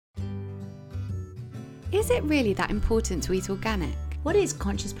Is it really that important to eat organic? What is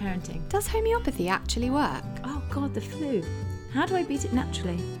conscious parenting? Does homeopathy actually work? Oh God, the flu. How do I beat it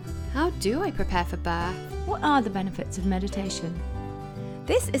naturally? How do I prepare for birth? What are the benefits of meditation?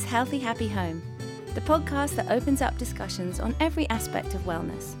 This is Healthy Happy Home, the podcast that opens up discussions on every aspect of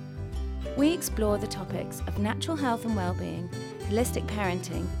wellness. We explore the topics of natural health and well-being, holistic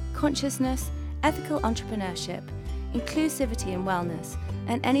parenting, consciousness, ethical entrepreneurship, inclusivity and wellness,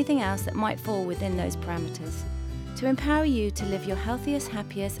 and anything else that might fall within those parameters, to empower you to live your healthiest,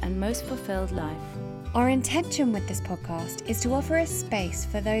 happiest, and most fulfilled life. Our intention with this podcast is to offer a space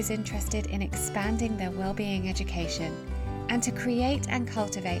for those interested in expanding their well-being education and to create and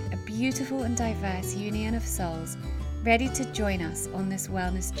cultivate a beautiful and diverse union of souls ready to join us on this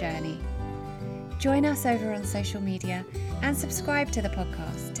wellness journey. Join us over on social media and subscribe to the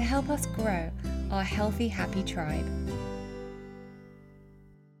podcast to help us grow our healthy, happy tribe.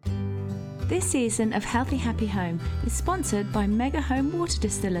 This season of Healthy Happy Home is sponsored by Mega Home Water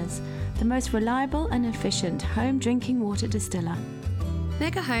Distillers, the most reliable and efficient home drinking water distiller.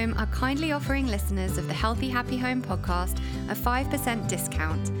 Mega Home are kindly offering listeners of the Healthy Happy Home podcast a 5%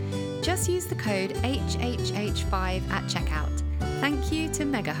 discount. Just use the code HHH5 at checkout. Thank you to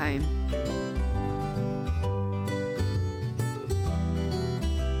Mega Home.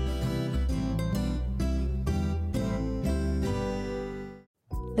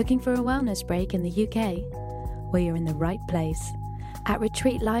 Looking for a wellness break in the UK? Well, you're in the right place. At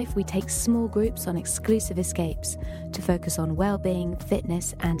Retreat Life, we take small groups on exclusive escapes to focus on well-being,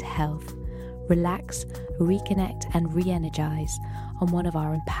 fitness and health. Relax, reconnect and re-energize on one of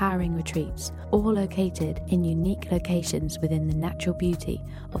our empowering retreats, all located in unique locations within the natural beauty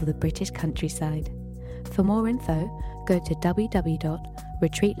of the British countryside. For more info, go to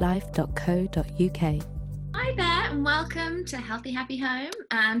www.retreatlife.co.uk. Hi there and welcome to Healthy Happy Home,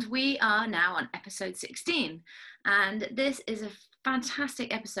 and we are now on episode 16, and this is a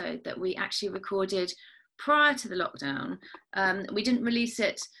fantastic episode that we actually recorded prior to the lockdown. We didn't release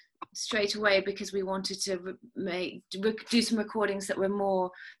it straight away because we wanted to do some recordings that were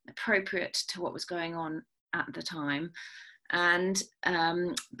more appropriate to what was going on at the time, and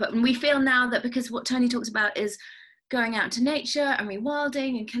but we feel now that because what Tony talks about is going out to nature and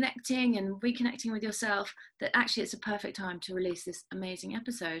rewilding and connecting and reconnecting with yourself, that actually it's a perfect time to release this amazing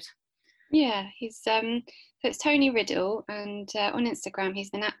episode. Yeah, he's so it's Tony Riddle, and on Instagram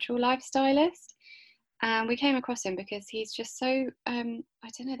he's the natural lifestylist, and we came across him because he's just so I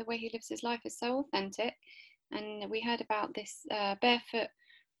don't know, the way he lives his life is so authentic, and we heard about this barefoot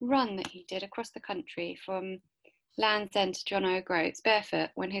run that he did across the country from Land's End to John O'Groats barefoot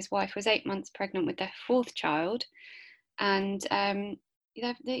when his wife was 8 months pregnant with their fourth child. And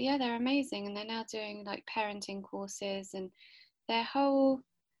they're amazing, and they're now doing like parenting courses, and their whole,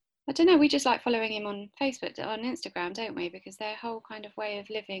 I don't know, we just like following him on Facebook, on Instagram, don't we, because their whole kind of way of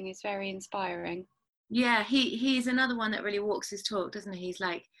living is very inspiring. Yeah, he's another one that really walks his talk, doesn't he? He's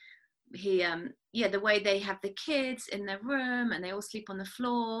like, the way they have the kids in their room and they all sleep on the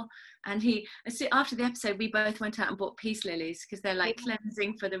floor, and after the episode we both went out and bought peace lilies because they're like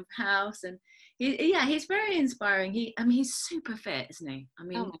cleansing for the house, and he's very inspiring. He's super fit, isn't he? I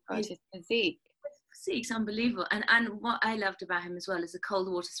mean, oh my God, his physique's unbelievable, and what I loved about him as well is the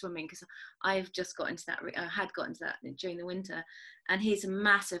cold water swimming, because I've just got into that, I had got into that during the winter, and he's a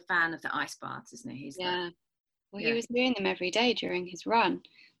massive fan of the ice baths, isn't he? He was doing them every day during his run.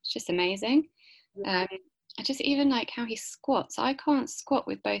 It's just amazing. I just even like how he squats. I can't squat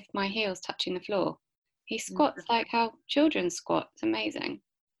with both my heels touching the floor. He squats like how children squat. It's amazing.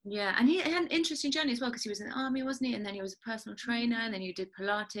 Yeah, and he had an interesting journey as well, because he was in the army, wasn't he? And then he was a personal trainer, and then he did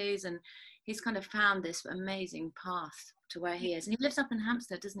Pilates, and he's kind of found this amazing path to where he is. And he lives up in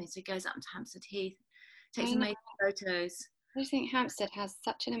Hampstead, doesn't he? So he goes up to Hampstead Heath, takes amazing photos. I just think Hampstead has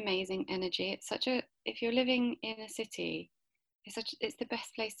such an amazing energy. It's if you're living in a city, it's the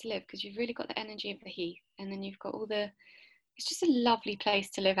best place to live, because you've really got the energy of the heath, and then you've got it's just a lovely place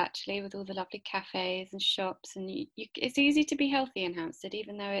to live, actually, with all the lovely cafes and shops, and it's easy to be healthy in Hampstead,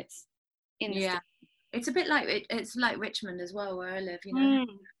 even though it's in the city. It's a bit like it's like Richmond as well, where I live, in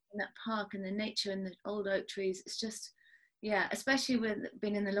that park and the nature and the old oak trees. It's just, especially with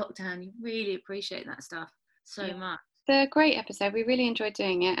being in the lockdown, you really appreciate that stuff so much. It's a great episode. We really enjoyed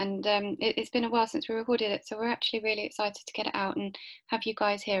doing it, and it's been a while since we recorded it, so we're actually really excited to get it out and have you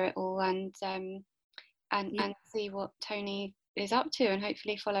guys hear it all, and see what Tony is up to, and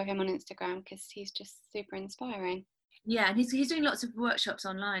hopefully follow him on Instagram, because he's just super inspiring. Yeah, and he's doing lots of workshops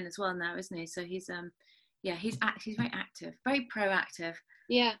online as well now, isn't he? So he's he's very active, very proactive.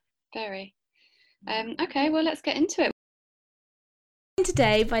 Yeah, very. Okay, well, let's get into it.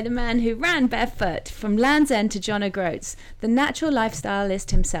 today by the man who ran barefoot from Land's End to John O'Groats, the natural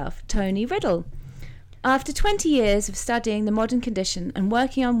lifestylist himself, Tony Riddle. After 20 years of studying the modern condition and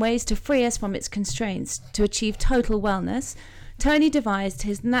working on ways to free us from its constraints to achieve total wellness, Tony devised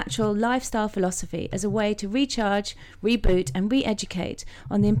his natural lifestyle philosophy as a way to recharge, reboot and re-educate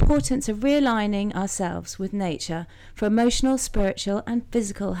on the importance of realigning ourselves with nature for emotional, spiritual and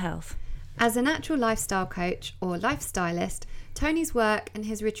physical health. As a natural lifestyle coach or lifestylist, Tony's work and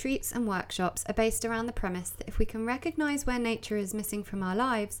his retreats and workshops are based around the premise that if we can recognise where nature is missing from our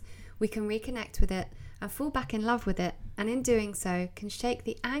lives, we can reconnect with it and fall back in love with it, and in doing so can shake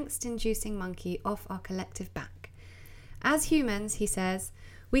the angst-inducing monkey off our collective back. As humans, he says,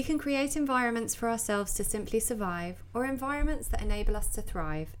 we can create environments for ourselves to simply survive, or environments that enable us to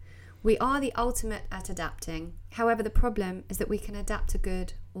thrive. We are the ultimate at adapting. However, the problem is that we can adapt to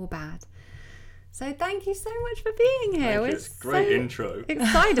good or bad. So thank you so much for being here. It's a great intro.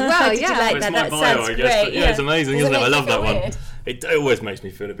 Excited. Well, Did you yeah. like It's that? my That bio, sounds I guess. great. But yeah, it's amazing, isn't it? I love that one. Weird? It always makes me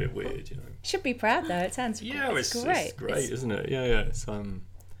feel a bit weird, you know. Should be proud though. It sounds Yeah, it's it's great. great, isn't it? Yeah, It's yeah.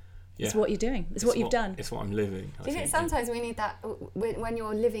 It's what you're doing. It's what you've done. It's what I'm living. Do you think sometimes we need that when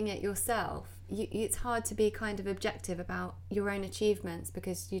you're living it yourself? It's hard to be kind of objective about your own achievements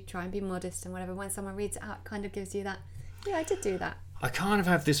because you try and be modest and whatever. When someone reads it out, it kind of gives you that, yeah, I did do that. I kind of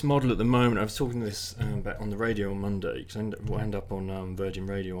have this model at the moment. I was talking to this about on the radio on Monday, because I end up on Virgin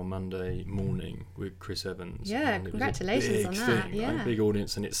Radio on Monday morning with Chris Evans. Yeah, and it was congratulations a on big that. thing, Yeah, right? Big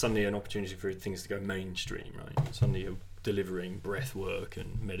audience, and it's suddenly an opportunity for things to go mainstream, right? Suddenly you're delivering breath work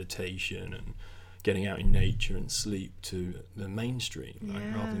and meditation and getting out in nature and sleep to the mainstream, right?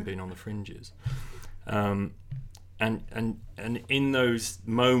 Yeah. Rather than being on the fringes. And in those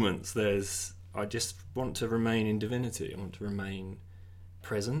moments, I just want to remain in divinity. I want to remain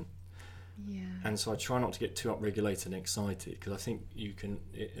present. yeah. And so I try not to get too upregulated and excited, because I think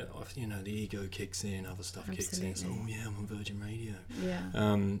the ego kicks in, other stuff kicks in. So, oh yeah, I'm on Virgin Radio.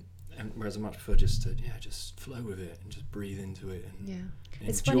 Yeah. And whereas I much prefer just to just flow with it and just breathe into it and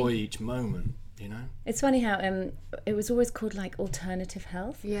It's enjoy funny. each moment. You know. It's funny how it was always called like alternative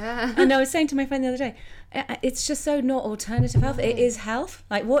health. Yeah. And I was saying to my friend the other day, it's just so not alternative health. It is health.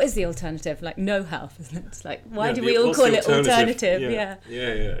 Like, what is the alternative? Like, no health, isn't it? It's like, why do we all call it alternative? Yeah,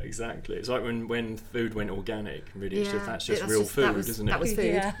 exactly. It's like when food went organic. Really, that's just real food, isn't it? That was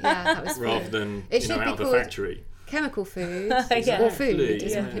food. Yeah. That was food. Rather than It should out be of the called factory. chemical food Yeah. or food.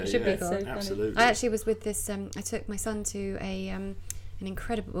 Exactly, It should be yeah, called. absolutely. I actually was with this. I took my son to an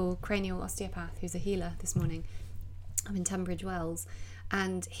incredible cranial osteopath who's a healer this morning. I'm in Tunbridge Wells,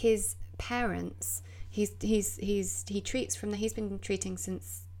 and his parents. He's been treating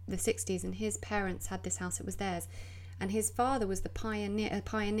since the 60s, and his parents had this house. It was theirs. And his father was the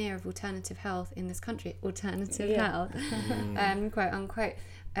pioneer of alternative health in this country, health, quote unquote,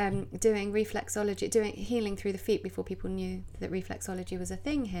 doing reflexology, doing healing through the feet before people knew that reflexology was a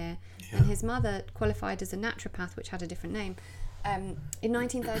thing here. Yeah. And his mother qualified as a naturopath, which had a different name, in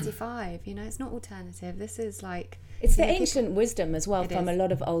 1935. It's not alternative. This is like... It's the ancient wisdom as well from is. a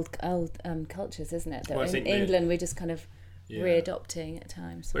lot of old cultures, isn't it? That Well, I in think England we're just kind of readopting at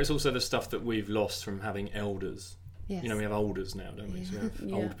times. But it's also the stuff that we've lost from having elders. Yes. We have elders now, don't we? Yeah. So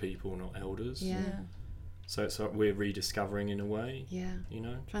we have old people, not elders. Yeah. So it's like we're rediscovering in a way. Yeah.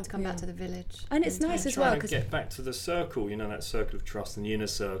 Trying to come back to the village. And it's nice as well trying to because get back to the circle, that circle of trust and the inner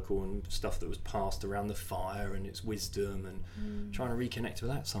circle and stuff that was passed around the fire and its wisdom, and trying to reconnect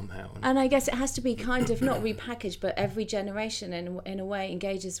with that somehow. And I guess it has to be kind of not repackaged, but every generation in a way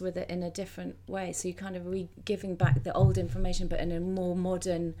engages with it in a different way. So you're kind of giving back the old information, but in a more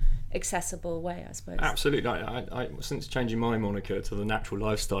modern, accessible way, I suppose. Absolutely. I since changing my moniker to the natural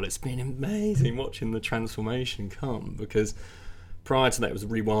lifestyle, it's been amazing watching the transformation come, because prior to that it was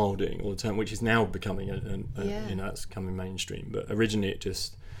rewilding all the time, which is now becoming that's coming mainstream. But originally it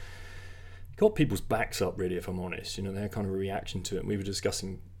just got people's backs up, really, if I'm honest. They had kind of a reaction to it, and we were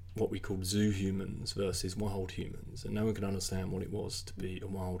discussing what we called zoo humans versus wild humans, and no one could understand what it was to be a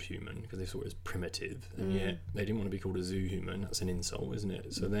wild human because they saw it as primitive, and yet they didn't want to be called a zoo human. That's an insult, isn't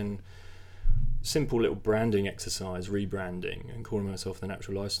it? So then simple little branding exercise, rebranding, and calling myself the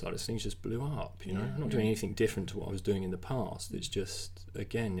natural lifestylist, things just blew up. I'm not doing anything different to what I was doing in the past. It's just,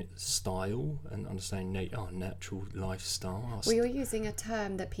 again, it's style and understanding natural lifestyle. Well, you're using a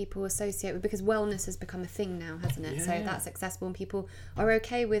term that people associate with, because wellness has become a thing now, hasn't it? So that's accessible, and people are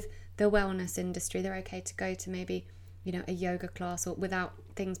okay with the wellness industry. They're okay to go to maybe a yoga class or without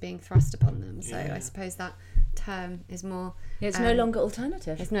things being thrust upon them. So I suppose that term is more... It's no longer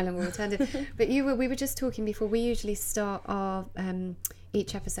alternative. It's no longer alternative. But we were just talking before. We usually start our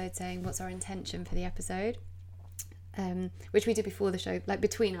each episode saying what's our intention for the episode. which we did before the show, like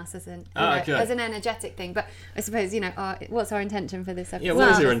between us as an okay. as an energetic thing. But I suppose, what's our intention for this episode? Yeah, what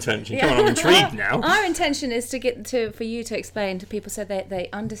is your intention? Come on, I'm intrigued now. Our intention is for you to explain to people so that they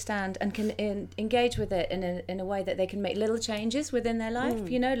understand and can engage with it in a way that they can make little changes within their life.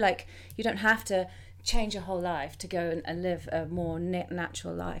 Like you don't have to change your whole life to go and live a more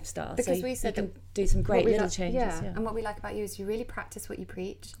natural lifestyle. Because so we said you can do some great little changes. Yeah. And what we like about you is you really practice what you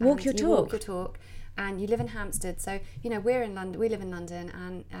preach. Walk your talk. Walk your talk. And you live in Hampstead, so we're in London. We live in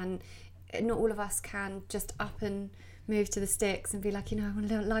London, and not all of us can just up and move to the sticks and be like, I want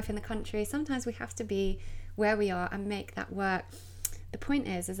to live life in the country. Sometimes we have to be where we are and make that work. The point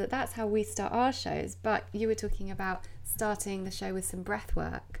is that that's how we start our shows. But you were talking about starting the show with some breath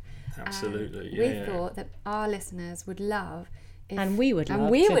work. Absolutely. We thought that our listeners would love. And we would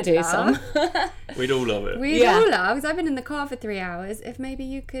love to do some. We'd all love it. We'd all love, because I've been in the car for 3 hours. If maybe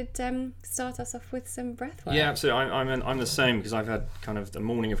you could start us off with some breath work. Yeah, absolutely. I'm the same, because I've had kind of the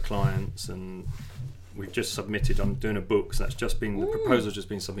morning of clients, and we've just submitted. I'm doing a book, so that's just been the proposal's just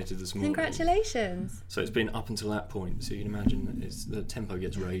been submitted this morning. Congratulations! So it's been up until that point. So you can imagine the tempo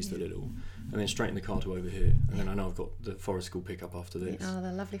gets raised a little, and then straight in the car to over here, and then I know I've got the Forest School pickup after this. Oh,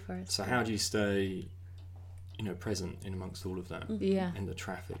 they're lovely Forest. So how do you stay present in amongst all of that, in the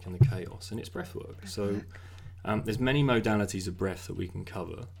traffic and the chaos? And it's breath work. So there's many modalities of breath that we can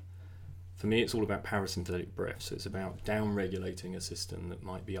cover. For me, it's all about parasympathetic breath. So it's about down-regulating a system that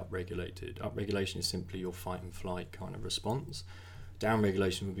might be up-regulated. Up-regulation is simply your fight and flight kind of response.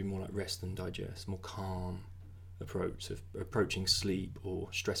 Down-regulation would be more like rest and digest, more calm approach of approaching sleep or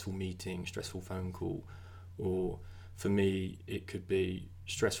stressful meeting, stressful phone call. Or for me, it could be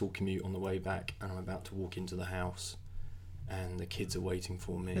stressful commute on the way back, and I'm about to walk into the house and the kids are waiting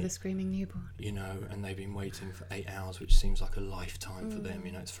for me with a screaming newborn, and they've been waiting for 8 hours, which seems like a lifetime for them.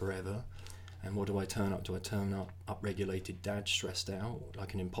 It's forever. And what do I turn up? Do I turn up upregulated dad, stressed out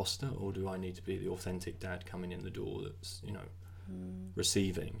like an imposter, or do I need to be the authentic dad coming in the door that's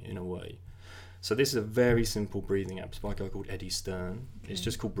receiving in a way? So this is a very simple breathing app. It's by a guy called Eddie Stern. It's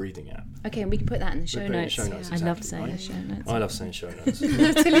just called Breathing App. Okay, and we can put that in the show notes. Exactly, I love saying show notes. I love saying show notes. Put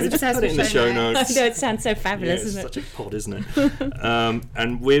it in the show notes. I know, it sounds so fabulous, isn't it? It's such a pod, isn't it?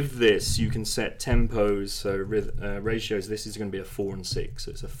 And with this, you can set tempos, so ratios. This is going to be a 4 and 6. So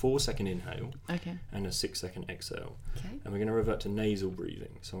it's a 4-second inhale and a 6-second exhale. Okay. And we're going to revert to nasal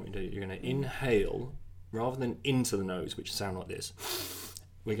breathing. So what you do, you're going to inhale rather than into the nose, which sound like this.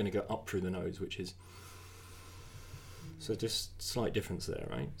 We're going to go up through the nose, which is... So just slight difference there,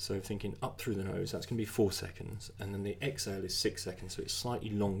 right? So thinking up through the nose, that's going to be 4 seconds. And then the exhale is 6 seconds, so it's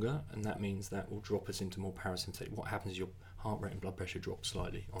slightly longer. And that means that will drop us into more parasympathetic. What happens is your heart rate and blood pressure drop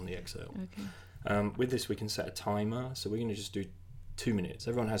slightly on the exhale. Okay. With this, we can set a timer. So we're going to just do 2 minutes.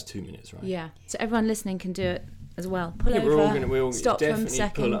 Everyone has 2 minutes, right? Yeah. So everyone listening can do it as well. Pull over, we're all going to stop from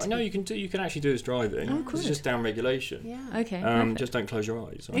second. Pull up. No, you can actually do this driving. Oh, cool. It's just down regulation. Yeah. Okay. Just don't close your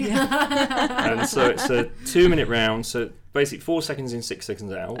eyes. Right? And so it's a 2-minute round. So basically 4 seconds in, 6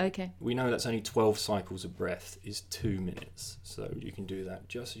 seconds out. Okay. We know that's only 12 cycles of breath is 2 minutes. So you can do that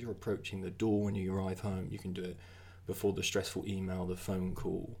just as you're approaching the door when you arrive home. You can do it before the stressful email, the phone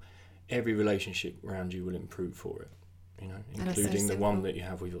call. Every relationship around you will improve for it. Including the one that you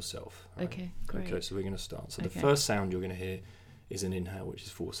have with yourself. Right? Okay, great. Okay, so we're going to start. So the first sound you're going to hear is an inhale, which is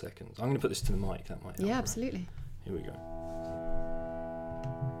 4 seconds. I'm going to put this to the mic. That might help. Yeah, absolutely. Here we go.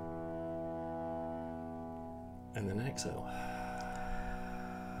 And then an exhale.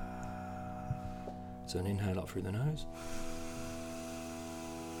 So an inhale up through the nose.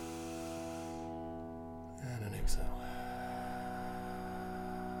 And an exhale.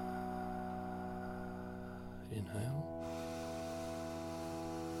 Inhale.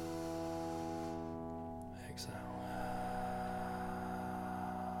 Exhale.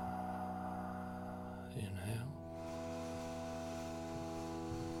 Inhale.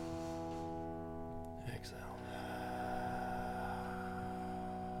 Exhale.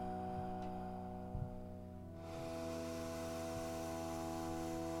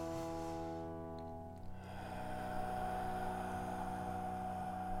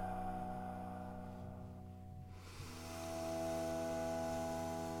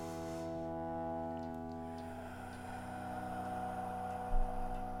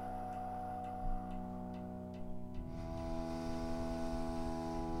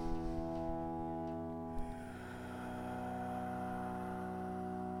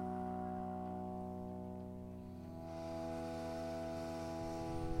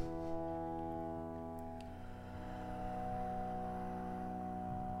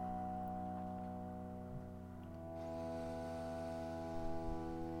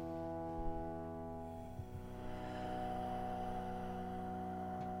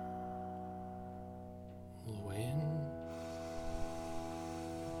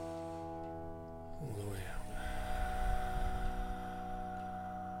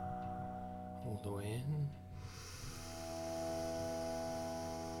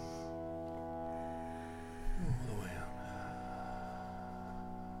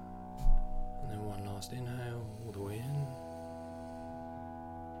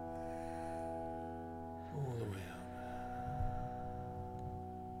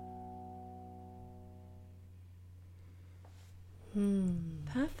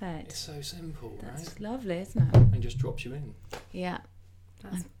 perfect. It's so simple, That's right? lovely, isn't it? And just drops you in. Yeah.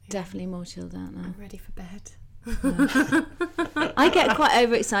 I'm definitely more chilled out now. I'm ready for bed. I get quite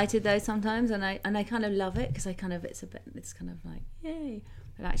overexcited though sometimes, and I kind of love it because it's kind of like yay,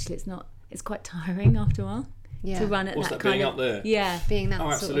 but actually it's not. It's quite tiring after a while to run at that kind being of up there? Yeah, being that.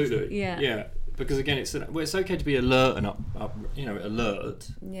 Oh, absolutely. Sort of, yeah. Because again, it's okay to be alert and up, alert.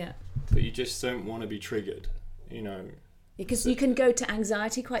 Yeah. But you just don't want to be triggered, Because you can go to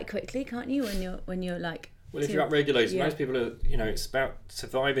anxiety quite quickly, can't you? When you're like. Well, if you're upregulated, most people are, it's about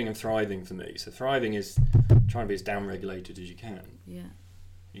surviving and thriving for me. So thriving is trying to be as downregulated as you can. Yeah.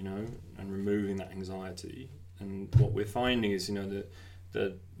 And removing that anxiety. And what we're finding is,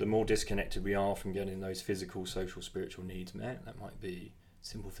 the more disconnected we are from getting those physical, social, spiritual needs met. That might be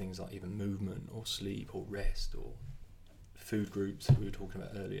simple things like even movement or sleep or rest or food groups that we were talking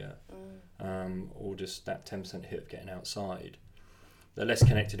about earlier, or just that 10% hit of getting outside. The less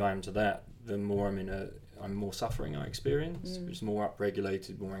connected I am to that, the more I'm more suffering I experience, which is more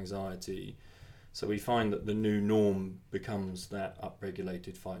upregulated, more anxiety. So we find that the new norm becomes that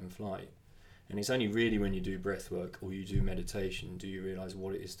upregulated fight and flight. And it's only really when you do breath work or you do meditation do you realise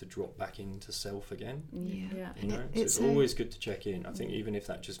what it is to drop back into self again. Yeah. So it's always good to check in. I think even if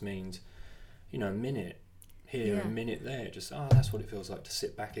that just means, a minute here, a minute there, just that's what it feels like to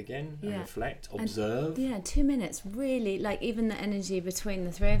sit back again and reflect, observe. 2 minutes really, like even the energy between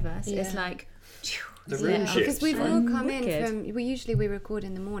the three of us is like the room shifts, because we've all come Wicked. in from. We record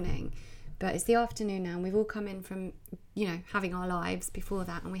in the morning, but it's the afternoon now, and we've all come in from having our lives before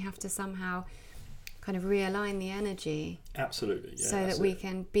that, and we have to somehow kind of realign the energy. Absolutely, so that we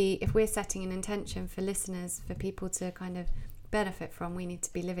can be, if we're setting an intention for listeners, for people to kind of benefit from, we need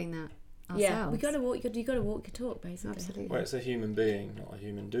to be living that ourselves. Yeah, you got to walk your talk, basically. Absolutely. Well, it's a human being, not a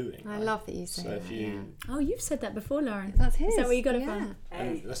human doing. I love that you say that. Oh, you've said that before, Lauren. That's his. Is that where you got it from?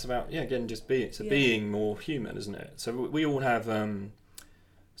 And that's about again just being. So being more human, isn't it? So we all have.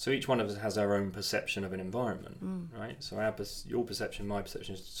 So each one of us has our own perception of an environment, right? So your perception, my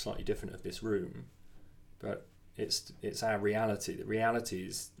perception is slightly different of this room, but it's our reality. The reality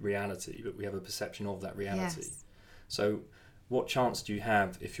is reality, but we have a perception of that reality. Yes. So what chance do you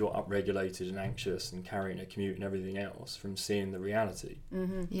have if you're upregulated and anxious and carrying a commute and everything else from seeing the reality?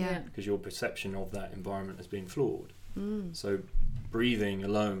 Mm-hmm. Yeah. Because your perception of that environment has been flawed. So breathing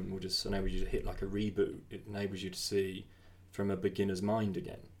alone will just enable you to hit like a reboot. It enables you to see from a beginner's mind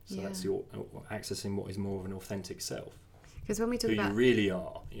again. So that's your accessing what is more of an authentic self. Because when we talk who about you really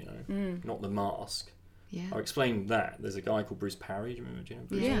are, not the mask. Yeah. I'll explain that. There's a guy called Bruce Parry. Do you remember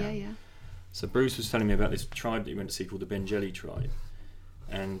Bruce? Yeah. So Bruce was telling me about this tribe that he went to see called the Bengeli tribe.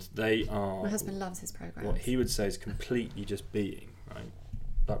 And they are... My husband loves his programs. What he would say is completely just being, right?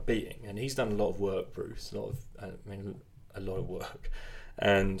 Like being. And he's done a lot of work, Bruce. A lot of work.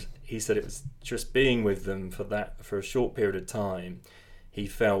 And he said it was just being with them for a short period of time. He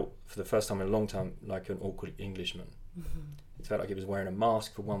felt, for the first time in a long time, like an awkward Englishman. It felt like he was wearing a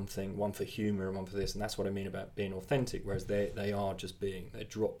mask for one thing, one for humour and one for this. And that's what I mean about being authentic, whereas they are just being. They're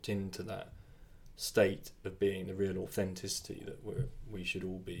dropped into that state of being, the real authenticity that we should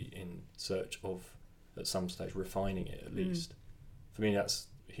all be in search of at some stage, refining it at least. For me, that's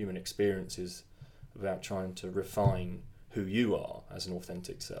human experience is about trying to refine who you are as an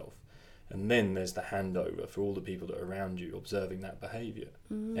authentic self. And then there's the handover for all the people that are around you observing that behaviour.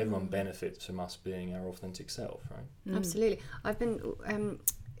 Everyone benefits from us being our authentic self, right? Absolutely. I've been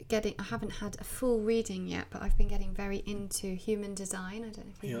I haven't had a full reading yet, but I've been getting very into human design. I don't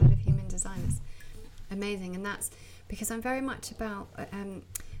know if you've heard of human design. It's amazing. And that's because I'm very much about,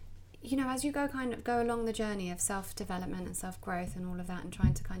 as you go along the journey of self-development and self-growth and all of that, and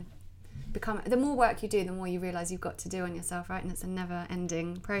trying to kind of become, the more work you do, the more you realise you've got to do on yourself, right? And it's a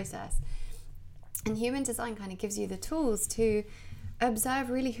never-ending process. And human design kind of gives you the tools to observe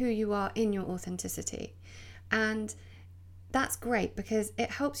really who you are in your authenticity. And that's great because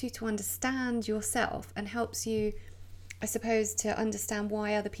it helps you to understand yourself and helps you, I suppose, to understand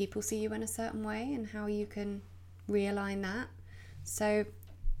why other people see you in a certain way and how you can realign that. So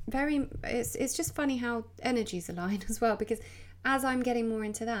it's just funny how energies align as well, because as I'm getting more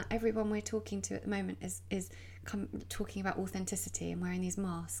into that, everyone we're talking to at the moment is talking about authenticity and wearing these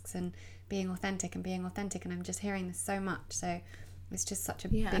masks and being authentic, and I'm just hearing this so much. So it's just such a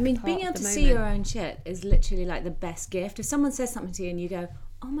big part being able of to the see your own shit is literally like the best gift. If someone says something to you and you go,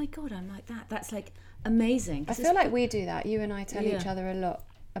 oh my god, I'm like that, that's like amazing. I feel like we do that. You and I tell each other a lot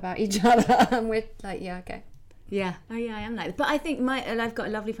about each other, and we're like, yeah, okay. Yeah. Oh yeah, I am like that. But I think I've got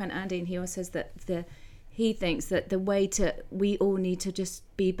a lovely friend, Andy, and he always says that he thinks that we all need to just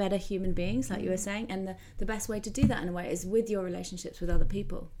be better human beings, like you were saying, and the best way to do that in a way is with your relationships with other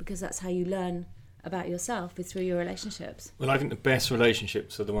people, because that's how you learn about yourself, is through your relationships. Well, I think the best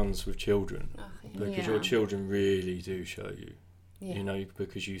relationships are the ones with children, because your children really do show you, you know,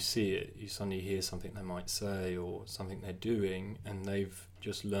 because you see it, you suddenly hear something they might say or something they're doing, and they've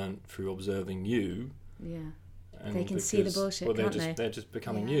just learnt through observing you. Yeah. And they can see the bullshit, can't they? They're just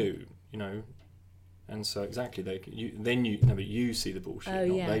becoming you know. And so exactly, but you see the bullshit,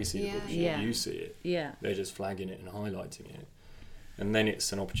 not they see the bullshit. Yeah. You see it. Yeah. They're just flagging it and highlighting it, and then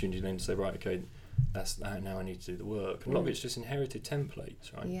it's an opportunity then to say, right, okay, that's that. Now I need to do the work. And a lot of it's just inherited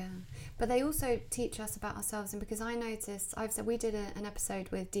templates, right? Yeah, but they also teach us about ourselves. And because I noticed, we did an episode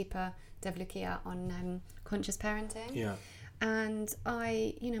with Deepa Devlukia on conscious parenting. Yeah. And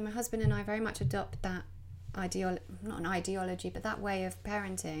my husband and I very much adopt that not an ideology, but that way of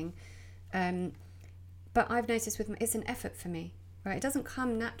parenting. But I've noticed it's an effort for me, right? It doesn't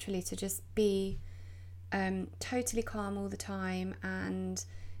come naturally to just be totally calm all the time. And,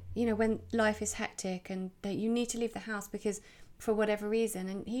 you know, when life is hectic and that you need to leave the house because for whatever reason,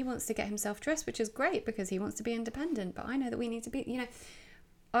 and he wants to get himself dressed, which is great because he wants to be independent. But I know that we need to be, you know,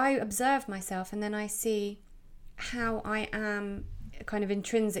 I observe myself and then I see how I am kind of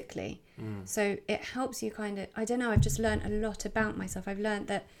intrinsically. So it helps you kind of, I don't know, I've just learned a lot about myself. I've learned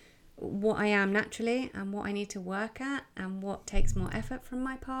that what I am naturally and what I need to work at and what takes more effort from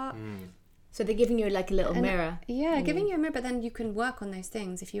my part. So they're giving you like a little mirror. Yeah, giving you a mirror, but then you can work on those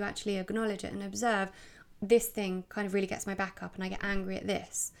things if you actually acknowledge it and observe, this thing kind of really gets my back up and I get angry at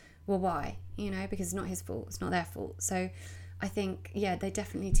this. Well, why? You know, because it's not his fault, it's not their fault. So I think, they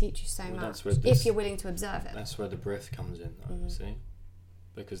definitely teach you so much if you're willing to observe it. That's where the breath comes in, though, see?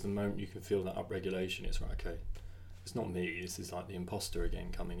 Because the moment you can feel that upregulation, it's right, okay, it's not me, this is like the imposter again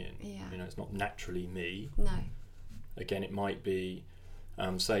coming in. Yeah. You know, it's not naturally me. No. Again, it might be,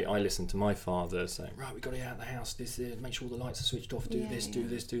 say I listen to my father saying, right, we've got to get out of the house, make sure all the lights are switched off, do this,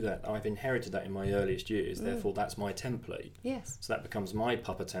 do that. I've inherited that in my earliest years, therefore that's my template. Yes. So that becomes my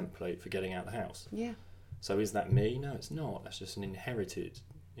papa template for getting out of the house. Yeah. So is that me? No, it's not. That's just an inherited,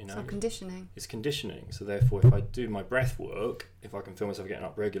 you know. It's not conditioning. It's conditioning. So therefore, if I do my breath work, if I can feel myself getting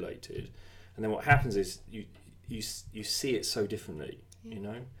upregulated, and then what happens is you see it so differently, you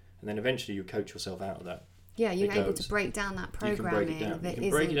know, and then eventually you coach yourself out of that. Yeah, you're able to break down that programming. You can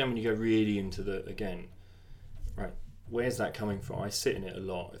break it down when you go really into right, where's that coming from? I sit in it a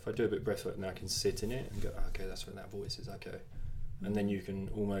lot. If I do a bit of breath work, then I can sit in it and go, okay, that's where that voice is, okay. And then you can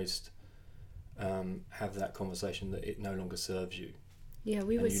almost have that conversation that it no longer serves you. Yeah,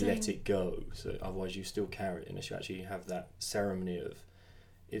 you let it go. So otherwise you still carry it unless you actually have that ceremony of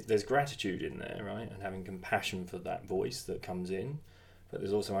there's gratitude in there, right? And having compassion for that voice that comes in. But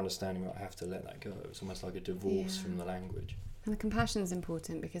there's also understanding that I have to let that go. It's almost like a divorce from the language. And the compassion is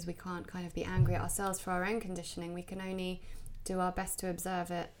important because we can't kind of be angry at ourselves for our own conditioning. We can only do our best to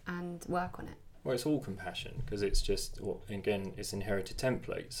observe it and work on it. Well, it's all compassion because it's just, it's inherited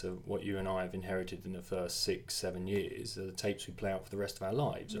templates. So what you and I have inherited in the first 6-7 years are the tapes we play out for the rest of our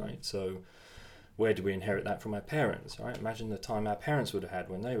lives, right? So where do we inherit that from our parents, right? Imagine the time our parents would have had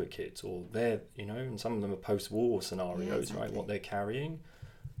when they were kids, or and some of them are post-war scenarios, right? What they're carrying,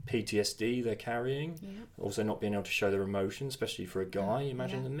 PTSD they're carrying, also not being able to show their emotions, especially for a guy.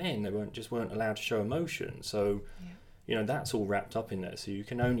 Imagine the men, they weren't allowed to show emotion. So, you know, that's all wrapped up in there. So you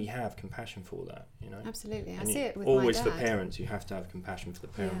can only have compassion for that, you know. Absolutely, I see it with always my dad. For parents, you have to have compassion for the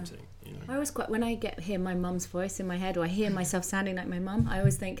parenting. You know. I always when I hear my mum's voice in my head, or I hear myself sounding like my mum, I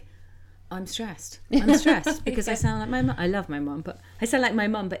always think, I'm stressed because I sound like my mum. I love my mum, but I sound like my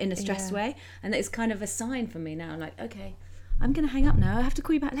mum, but in a stressed way. And it's kind of a sign for me now, like, okay, I'm going to hang up now. I have to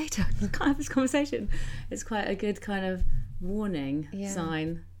call you back later. I can't have this conversation. It's quite a good kind of warning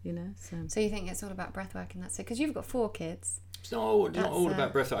sign, you know. So you think it's all about breath work and that's it? Because you've got 4 kids. It's not all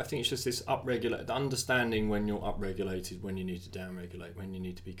about breath. I think it's just this upregulate, the understanding when you're upregulated, when you need to downregulate, when you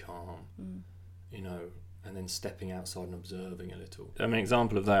need to be calm, you know. And then stepping outside and observing a little. I mean, an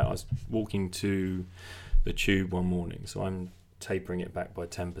example of that, I was walking to the tube one morning, so I'm tapering it back by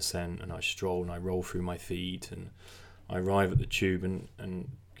 10%, and I stroll and I roll through my feet, and I arrive at the tube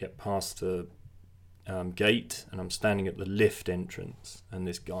and get past the gate, and I'm standing at the lift entrance, and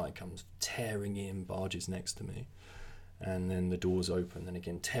this guy comes tearing in, barges next to me, and then the doors open, and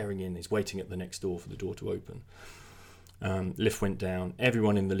again tearing in, he's waiting at the next door for the door to open. Lift went down,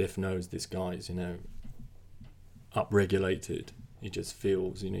 everyone in the lift knows this guy's, you know, upregulated. He just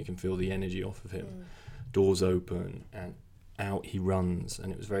feels, you know, you can feel the energy off of him. Doors open and out he runs,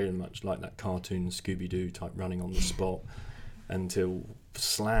 and it was very much like that cartoon Scooby-Doo type running on the spot until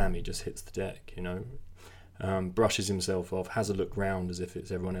slam he just hits the deck, you know. brushes himself off, has a look round as if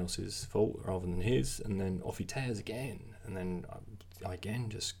it's everyone else's fault rather than his, and then off he tears again. And then I again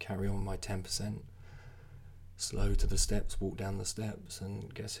just carry on my 10%. Slow to the steps, walk down the steps,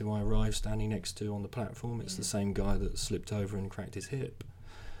 and guess who I arrive standing next to on the platform? It's the same guy that slipped over and cracked his hip.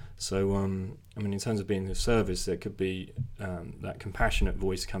 So, I mean, in terms of being of service, there could be that compassionate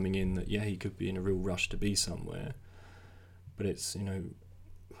voice coming in that, he could be in a real rush to be somewhere. But it's,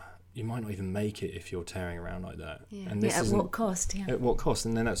 you might not even make it if you're tearing around like that. Yeah. And this at what cost? Yeah. At what cost?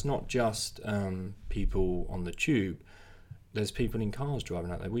 And then that's not just people on the tube. There's people in cars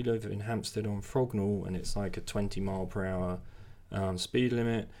driving out there. We live in Hampstead on Frognall, and it's like a 20 mile per hour speed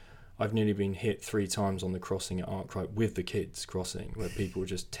limit. I've nearly been hit 3 times on the crossing at Arkwright with the kids crossing, where people were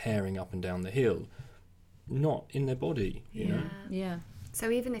just tearing up and down the hill, not in their body, you know? Yeah. So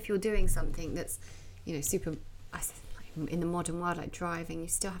even if you're doing something that's, super, in the modern world, like driving, you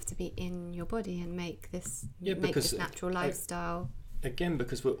still have to be in your body and make this this natural lifestyle. Again,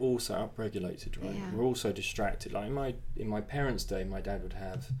 because we're all so upregulated, right? Yeah. We're all so distracted. Like in my parents' day, my dad would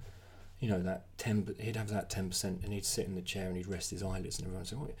have, that 10. He'd have that 10%, and he'd sit in the chair and he'd rest his eyelids, and everyone would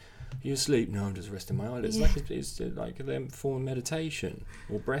say, "What? Are you asleep?" "No, I'm just resting my eyelids." It's like a form of meditation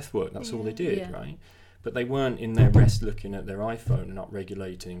or breath work. That's all they did, right? But they weren't in their rest looking at their iPhone and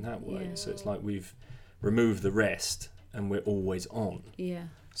upregulating that way. Yeah. So it's like we've removed the rest, and we're always on. Yeah.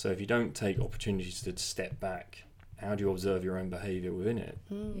 So if you don't take opportunities to step back, how do you observe your own behaviour within it?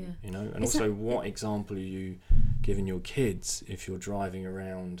 And also, what example are you giving your kids if you're driving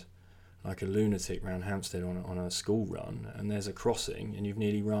around like a lunatic around Hampstead on a school run, and there's a crossing and you've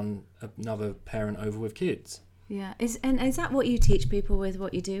nearly run another parent over with kids? Yeah. Is that what you teach people with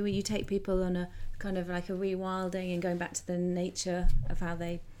what you do? Where you take people on a kind of like a rewilding and going back to the nature of how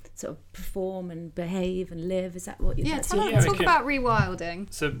they sort of perform and behave and live? Is that what you... talk about rewilding.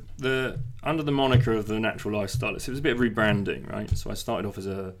 So under the moniker of the natural lifestylist, it was a bit of rebranding, right? So I started off as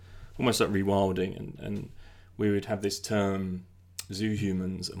almost like rewilding, and we would have this term zoo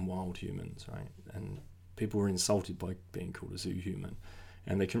humans and wild humans, right? And people were insulted by being called a zoo human,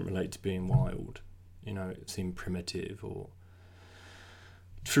 and they couldn't relate to being wild. It seemed primitive or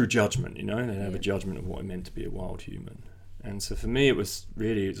through judgment, they'd have a judgment of what it meant to be a wild human. And so for me,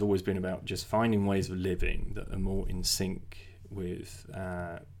 it's always been about just finding ways of living that are more in sync with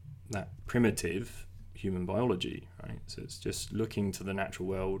that primitive human biology, right? So it's just looking to the natural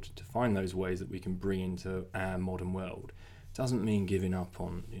world to find those ways that we can bring into our modern world. It doesn't mean giving up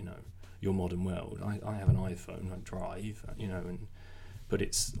on, your modern world. I have an iPhone, I drive, but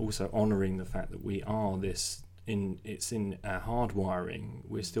it's also honouring the fact that we are this. It's in our hardwiring.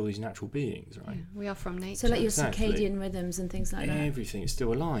 We're still these natural beings, right? Yeah, we are from nature. So like your circadian rhythms and things like that. Everything is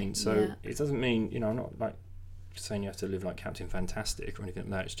still aligned. So it doesn't mean, I'm not like saying you have to live like Captain Fantastic or anything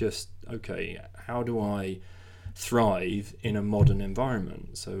like that. It's just, okay, how do I thrive in a modern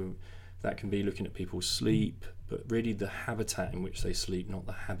environment? So that can be looking at people's sleep, but really the habitat in which they sleep, not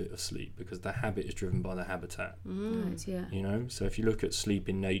the habit of sleep, because the habit is driven by the habitat. Right, yeah. So if you look at sleep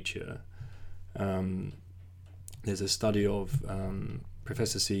in nature, there's a study of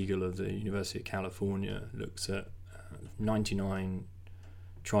Professor Siegel of the University of California looks at 99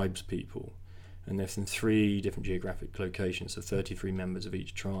 tribes people, and they're from 3 different geographic locations, so 33 members of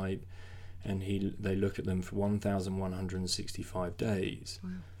each tribe, and they look at them for 1,165 days. Wow.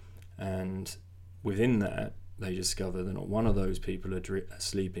 And within that, they discover that not one of those people are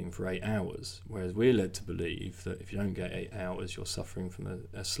sleeping for 8 hours, whereas we're led to believe that if you don't get 8 hours, you're suffering from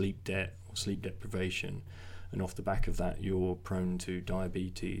a sleep debt or sleep deprivation. And off the back of that, you're prone to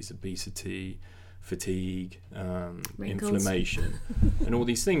diabetes, obesity, fatigue, inflammation, and all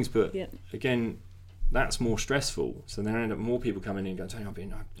these things. But again, that's more stressful. So then I end up more people coming in and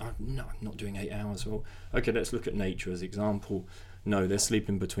going, I'm not doing 8 hours. Well, okay, let's look at nature as an example. No, they're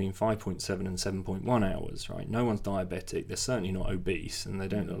sleeping between 5.7 and 7.1 hours, right? No one's diabetic. They're certainly not obese, and they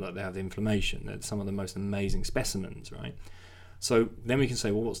don't look like they have inflammation. They're some of the most amazing specimens, right? So then we can say,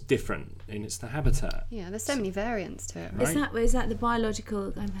 well, what's different? And it's the habitat. Yeah, there's so many variants to it. Right? Is that the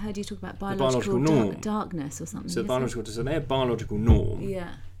biological? I've heard you talk about biological norm. Darkness or something. So their biological norm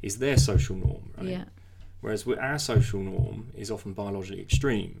is their social norm, right? Yeah. Whereas our social norm is often biologically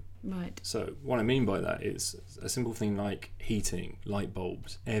extreme. Right. So what I mean by that is a simple thing like heating, light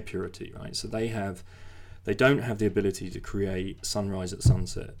bulbs, air purity, right? So they don't have the ability to create sunrise at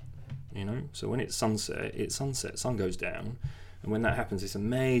sunset, So when it's sunset, sun goes down. And when that happens, this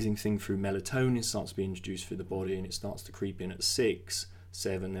amazing thing through melatonin starts to be introduced through the body, and it starts to creep in at 6,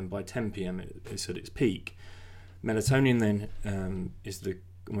 7, then by 10 p.m. it's at its peak. Melatonin then is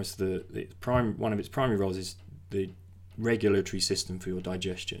one of its primary roles is the regulatory system for your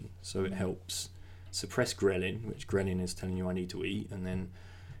digestion. So it helps suppress ghrelin, which ghrelin is telling you I need to eat, and then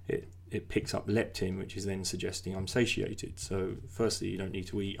it picks up leptin, which is then suggesting I'm satiated. So firstly, you don't need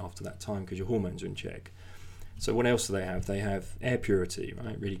to eat after that time because your hormones are in check. So what else do they have? They have air purity,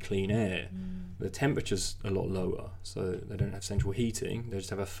 right? Really clean air. The temperature's a lot lower, so they don't have central heating. They just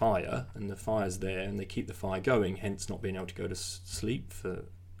have a fire, and the fire's there, and they keep the fire going, hence not being able to go to sleep for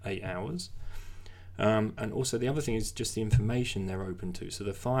 8 hours. And also the other thing is just the information they're open to. So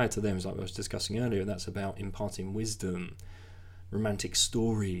the fire to them is, like I was discussing earlier, that's about imparting wisdom, romantic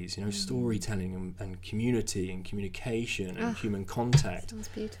stories, storytelling and community and communication and human contact. Sounds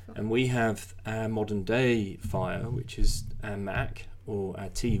beautiful. And we have our modern day fire, which is our Mac or our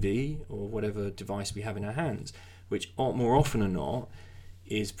TV or whatever device we have in our hands, which more often than not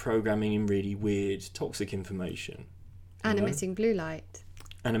is programming in really weird toxic information. And emitting blue light.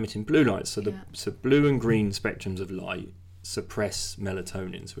 And emitting blue light. So so blue and green spectrums of light suppress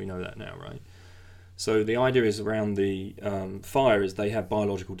melatonin, so we know that now, right? So the idea is around the fire is they have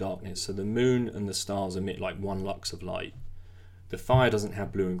biological darkness. So the moon and the stars emit like 1 lux of light. The fire doesn't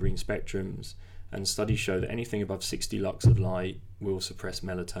have blue and green spectrums, and studies show that anything above 60 lux of light will suppress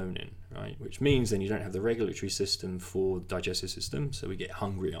melatonin, right? Which means then you don't have the regulatory system for the digestive system, so we get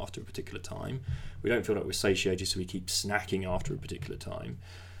hungry after a particular time. We don't feel like we're satiated, so we keep snacking after a particular time.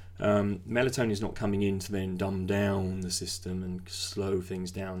 Melatonin is not coming in to then dumb down the system and slow things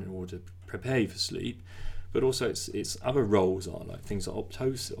down in order to prepare you for sleep, but also its other roles are like things like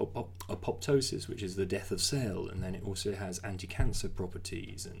apoptosis, which is the death of cell, and then it also has anti-cancer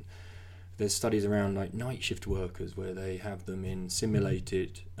properties. And there's studies around like night shift workers where they have them in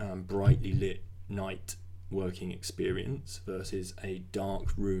simulated brightly lit night working experience versus a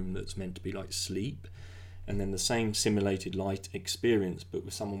dark room that's meant to be like sleep, and then the same simulated light experience but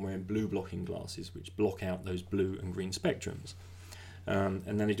with someone wearing blue blocking glasses which block out those blue and green spectrums.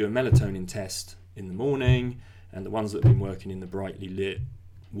 And then they do a melatonin test in the morning, and the ones that have been working in the brightly lit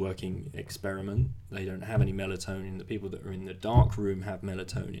working experiment, they don't have any melatonin. The people that are in the dark room have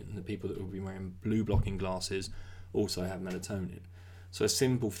melatonin, and the people that will be wearing blue blocking glasses also have melatonin. So a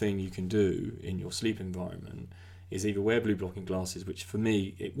simple thing you can do in your sleep environment is either wear blue blocking glasses, which for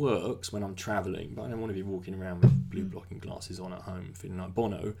me it works when I'm travelling, but I don't want to be walking around with blue blocking glasses on at home feeling like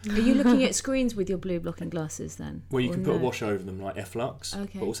Bono. Are you looking at screens with your blue blocking glasses then? Well, you can put a wash over them like F-Lux,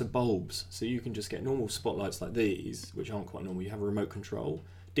 okay, but also bulbs. So you can just get normal spotlights like these, which aren't quite normal. You have a remote control,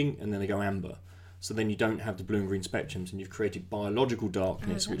 ding, and then they go amber. So then you don't have the blue and green spectrums, and you've created biological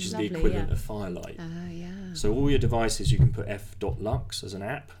darkness, which is lovely, the equivalent of firelight. Yeah. So all your devices, you can put F.Lux as an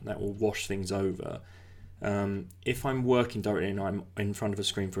app that will wash things over. If I'm working directly and I'm in front of a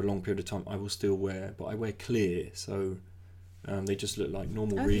screen for a long period of time, I will still wear, but I wear clear, so they just look like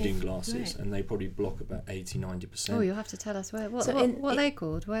normal reading glasses, and they probably block about 80-90%. Oh, you'll have to tell us what are they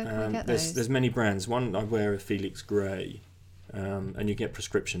called? Where can we get those? There's many brands. One I wear a Felix Grey, and you get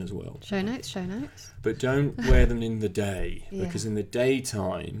prescription as well. Show notes. But don't wear them in the day, because in the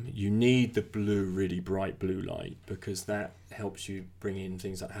daytime you need the blue, really bright blue light, because that helps you bring in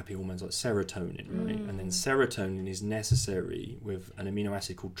things like happy hormones like serotonin, right? And then serotonin is necessary with an amino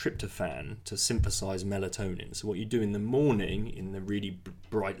acid called tryptophan to synthesize melatonin. So what you do in the morning in the really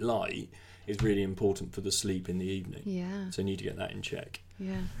bright light is really important for the sleep in the evening. Yeah. So you need to get that in check.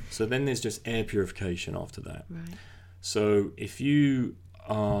 Yeah. So then there's just air purification after that. Right. So if you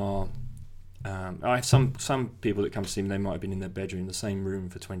are, I have some people that come to see me, they might have been in their bedroom, the same room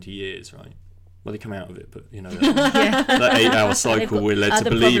for 20 years, right? Well, they come out of it, but you know, that 8-hour cycle we're led to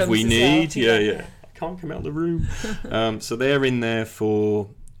believe we need. Yeah. I can't come out of the room. So they're in there for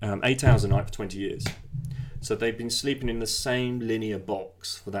 8 hours a night for 20 years. So they've been sleeping in the same linear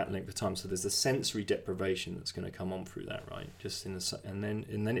box for that length of time. So there's a sensory deprivation that's going to come on through that, right? And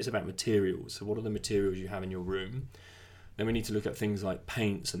then it's about materials. So what are the materials you have in your room? Then we need to look at things like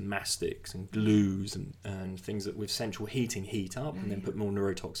paints and mastics and glues and things that with central heating heat up and then put more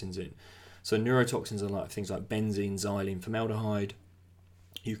neurotoxins in. So neurotoxins are like things like benzene, xylene, formaldehyde.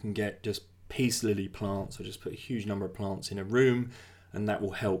 You can get just peace lily plants, or just put a huge number of plants in a room, and that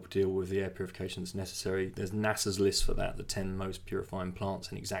will help deal with the air purification that's necessary. There's NASA's list for that, the 10 most purifying plants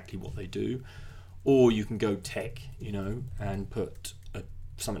and exactly what they do. Or you can go tech, and put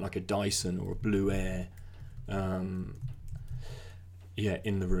something like a Dyson or a Blue Air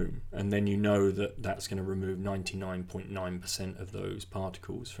in the room, and then that's going to remove 99.9% of those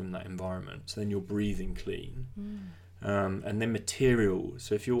particles from that environment, so then you're breathing clean. And then materials,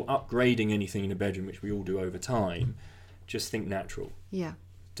 so if you're upgrading anything in a bedroom, which we all do over time, just think natural.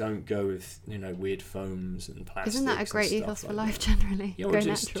 don't go with weird foams and plastics. Isn't that a great ethos for life generally? Yeah,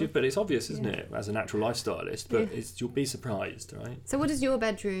 but it's obvious, isn't it, as a natural lifestylist? But you'll be surprised, right? So what is your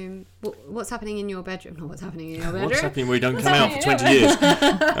bedroom? What's happening in your bedroom? Not what's happening in your bedroom. What's happening where you don't come out for 20 years?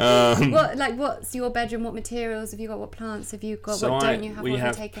 What's your bedroom? What materials have you got? What plants have you got? So what don't you have? We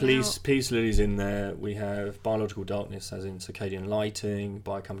have peace lilies in there. We have biological darkness, as in circadian lighting,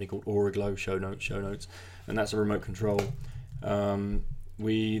 by a company called Auraglow. Show notes, and that's a remote control.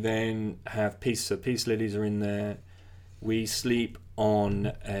 We then have peace lilies are in there. We sleep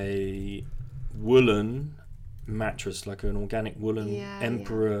on a woolen mattress, like an organic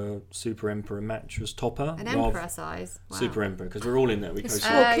woolen super emperor mattress topper. An emperor size. Wow. Super emperor, because we're all in there. We kids. You've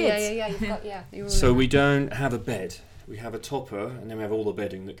got you're all so we don't have a bed. We have a topper, and then we have all the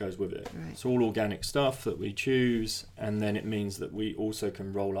bedding that goes with it. Right. It's all organic stuff that we choose, and then it means that we also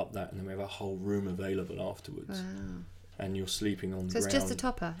can roll up that, and then we have a whole room available afterwards. Wow. And you're sleeping on the ground. So it's just a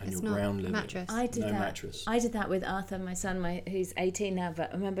topper. And it's you're not ground a living. mattress. I did that with Arthur, my son, who's 18 now. But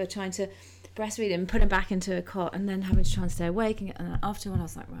I remember trying to breastfeed him, put him back into a cot, and then having to try and stay awake. And after a while, I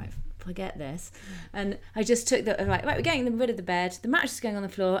was like, right, forget this. And I just took we're getting rid of the bed. The mattress is going on the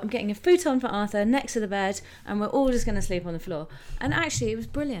floor. I'm getting a futon for Arthur next to the bed, and we're all just going to sleep on the floor. And actually, it was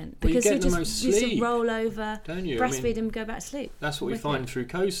brilliant because you just used to roll over, breastfeed him, go back to sleep. That's what we find through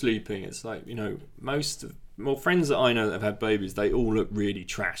co-sleeping. It's like friends that I know that have had babies, they all look really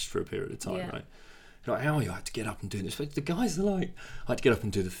trashed for a period of time, right? You're like, how are you? I had to get up and do this. But the guys are like, I had to get up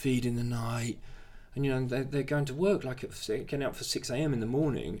and do the feed in the night. And, they're going to work, getting up for 6 a.m. in the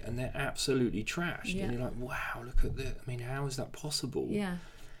morning, and they're absolutely trashed. Yeah. And you're like, wow, look at that. I mean, how is that possible? Yeah.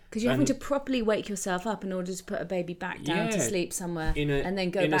 Because you're having to properly wake yourself up in order to put a baby back down to sleep somewhere and then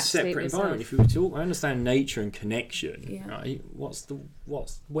go back to sleep. In a separate environment. If we were to I understand nature and connection, right?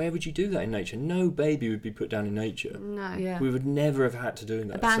 Where would you do that in nature? No baby would be put down in nature. No. Yeah. We would never have had to do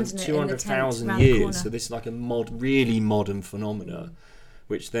that. Abandon so it 200,000 years. So this is like a really modern phenomena.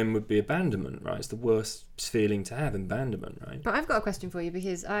 Which then would be abandonment, right? It's the worst feeling to have, abandonment, right? But I've got a question for you,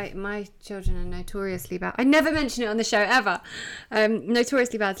 because my children are notoriously bad. I never mention it on the show ever.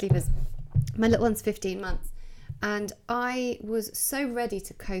 Notoriously bad sleepers. My little one's 15 months, and I was so ready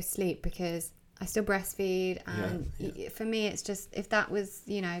to co-sleep because I still breastfeed, and for me, it's just if that was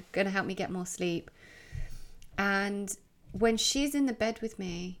going to help me get more sleep. And when she's in the bed with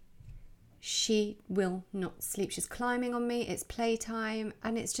me, she will not sleep. She's climbing on me. It's playtime,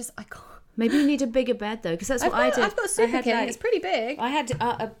 and it's just I can't. Maybe you need a bigger bed though, because that's what I did. I've got a Super King. It's pretty big. I had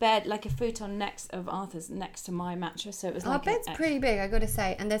a bed, like a futon next to my mattress, so it was. Our bed's pretty big, I got to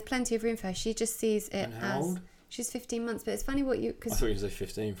say, and there's plenty of room for her. She just sees it and how old? She's 15 months, but it's funny what you. I thought you said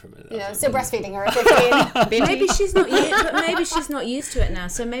 15 for a minute. Yeah, still breastfeeding her at 15. Maybe she's not used to it now.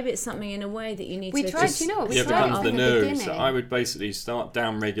 So maybe it's something in a way that you need to. We tried. You know what? We tried it becomes the nerves. So I would basically start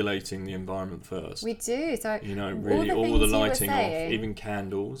down regulating the environment first. We do. So really all the lighting off, even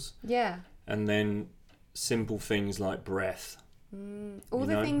candles. Yeah. And then simple things like breath. All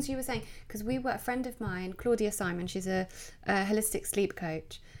the things you were saying, because a friend of mine, Claudia Simon, she's a holistic sleep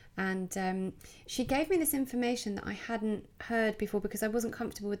coach. And she gave me this information that I hadn't heard before because I wasn't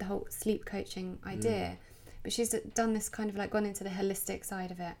comfortable with the whole sleep coaching idea. But she's done this kind of gone into the holistic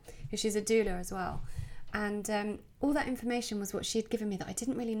side of it, because she's a doula as well. And all that information was what she'd given me that I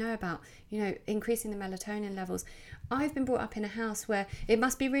didn't really know about, increasing the melatonin levels. I've been brought up in a house where it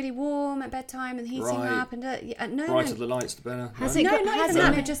must be really warm at bedtime and heating up. And brighter the lights, the better. Not even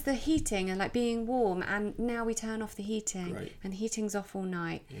that, but just the heating and being warm. And now we turn off the heating. Great. And heating's off all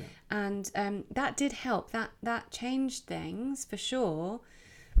night. Yeah. And that did help. That changed things for sure.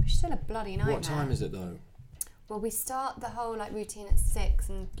 But it's still a bloody nightmare. What time is it though? Well, we start the whole routine at 6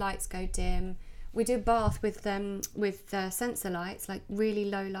 and lights go dim. We do a bath with sensor lights, really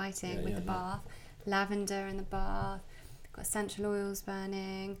low lighting with the bath, lavender in the bath, got essential oils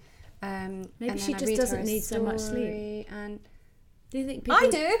burning. Maybe she just doesn't need so much sleep. And do you think people... I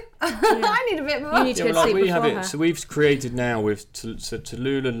do. I need a bit more. You need to go to sleep before her. So we've created now with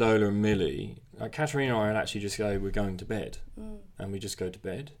Tallulah, Lola, and Millie. Katerina and I would actually just go, we're going to bed, and we just go to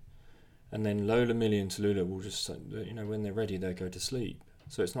bed, and then Lola, Millie, and Tallulah will just, when they're ready, they go to sleep.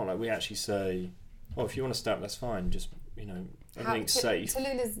 So it's not like we actually say, oh, if you want to stay up, that's fine. Just, everything's safe.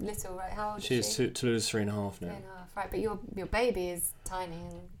 Tallulah's little, right? How old is she? Tallulah's 3.5 now. 3.5, right. But your baby is tiny.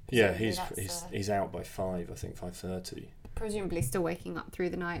 And he's out by 5, I think 5:30. Presumably still waking up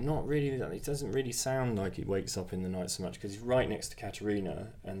through the night. Not really. It doesn't really sound like he wakes up in the night so much because he's right next to Katerina,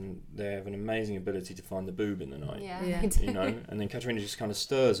 and they have an amazing ability to find the boob in the night. Yeah. And then Katerina just kind of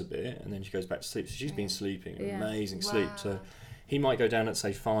stirs a bit, and then she goes back to sleep. So she's been sleeping, amazing sleep. So he might go down at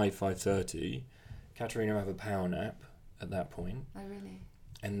say 5:30. Katerina will have a power nap at that point. Oh really?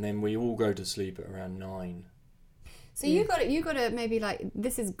 and then we all go to sleep at around 9. So you got to maybe like,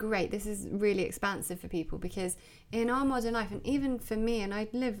 this is great. This is really expansive for people, because in our modern life, and even for me, and I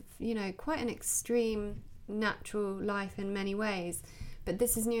live, quite an extreme natural life in many ways, but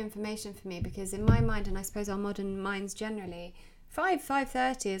this is new information for me, because in my mind, and I suppose our modern minds generally,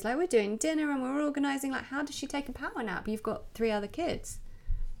 5:30 is like, we're doing dinner and we're organising, like, how does she take a power nap? You've got 3 other kids.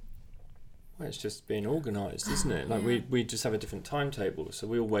 Well, it's just being organised, isn't it? Like we just have a different timetable, so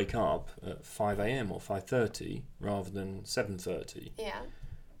we all wake up at 5 a.m. or 5:30 rather than 7:30. Yeah.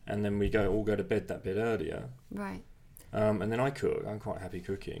 And then we all go to bed that bit earlier. Right. And then I cook. I'm quite happy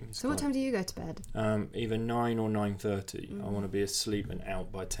cooking. So what time do you go to bed? Either 9 or 9:30. I want to be asleep and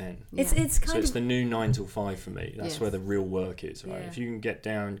out by 10. It's kind of... It's the new 9 till 5 for me. That's where the real work is, right? Yeah. If you can get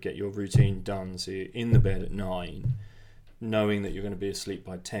down, get your routine done, so you're in the bed at 9, knowing that you're going to be asleep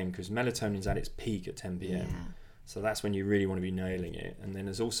by 10, because melatonin's at its peak at 10 p.m. Yeah. So that's when you really want to be nailing it. And then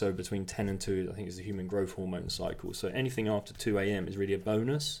there's also between 10 and 2, I think, is the human growth hormone cycle. So anything after 2 a.m. is really a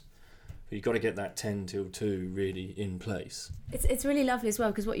bonus. But you've got to get that 10 till 2 really in place. It's really lovely as well,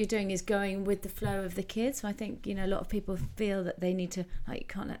 because what you're doing is going with the flow of the kids. So I think, a lot of people feel that they need to, like, you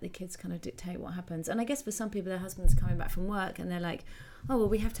can't let the kids kind of dictate what happens. And I guess for some people, their husband's coming back from work and they're like, oh, well,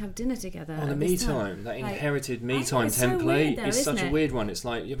 we have to have dinner together. Oh, the me time, that inherited me time template is such a weird one. It's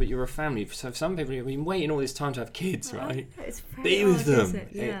like, yeah, but you're a family. So for some people, you've been waiting all this time to have kids, right? Be with them,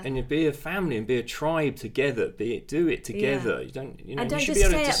 and you be a family and be a tribe together. Do it together. Yeah. You should be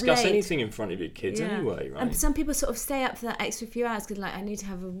able to discuss anything in front of your kids anyway, right? And some people sort of stay up for that extra few hours because, like, I need to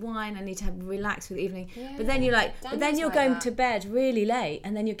have a wine, I need to have relax for the evening. Yeah. But then you're like, you're going to bed really late,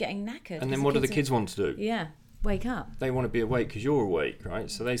 and then you're getting knackered. And then what do the kids want to do? Yeah. Wake up. They want to be awake because you're awake,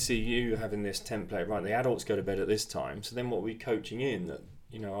 right? So they see you having this template, right? The adults go to bed at this time. So then what are we coaching in? That,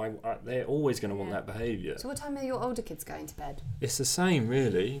 they're always going to want that behaviour. So what time are your older kids going to bed? It's the same,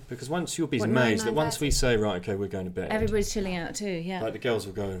 really, because once you'll be amazed that once we say, right, okay, we're going to bed, everybody's chilling out too, yeah. Like the girls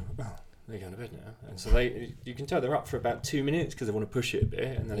will go, oh, they're going to bed now. And so you can tell they're up for about 2 minutes because they want to push it a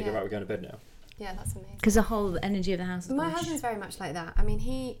bit, and then they go, right, we're going to bed now. Yeah, that's amazing. Because the whole energy of the house is My husband's very much like that. I mean,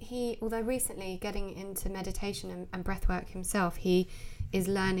 he although recently getting into meditation and breath work himself, he is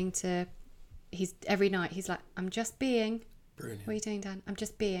learning to, every night he's like, I'm just being. Brilliant. What are you doing, Dan? I'm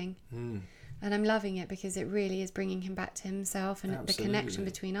just being. And I'm loving it because it really is bringing him back to himself, and the connection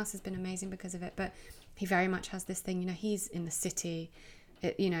between us has been amazing because of it. But he very much has this thing, he's in the city,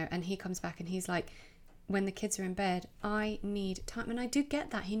 and he comes back and he's like, when the kids are in bed, I need time. And I do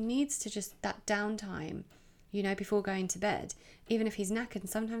get that. He needs to just that downtime, before going to bed. Even if he's knackered. And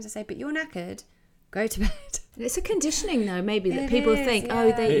sometimes I say, but you're knackered, go to bed. It's a conditioning, though, maybe, that people think,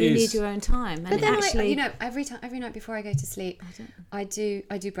 you need your own time. But then actually, every night before I go to sleep, I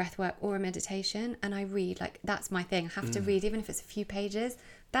do breath work or a meditation, and I read. Like, that's my thing. I have to read, even if it's a few pages.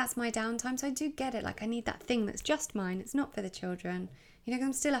 That's my downtime. So I do get it. Like, I need that thing that's just mine. It's not for the children. 'Cause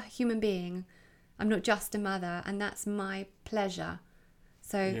I'm still a human being. I'm not just a mother, and that's my pleasure.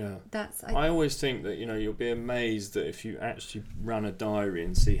 So that's... I always think that, you'll be amazed that if you actually run a diary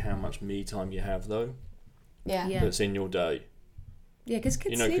and see how much me time you have, though, that's in your day. Yeah, because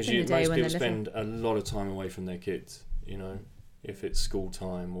kids sleep in the day when they're most people spend a lot of time away from their kids, if it's school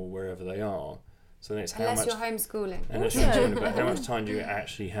time or wherever they are. So then it's unless you're homeschooling. Unless you're homeschooling, but how much time do you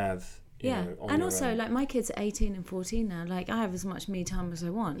actually have? And also, like, my kids are 18 and 14 now. Like, I have as much me time as I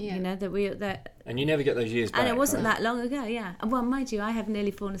want. That and you never get those years back. And it wasn't that long ago. Yeah. Well, mind you, I have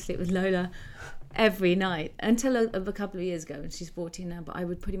nearly fallen asleep with Lola every night until a couple of years ago, and she's 14 now. But I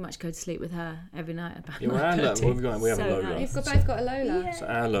would pretty much go to sleep with her every night about 9:30. We have a Lola. Nice. You've both got a Lola. Yeah. So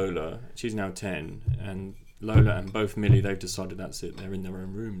our Lola, she's now 10, and Lola and both Millie, they've decided that's it. They're in their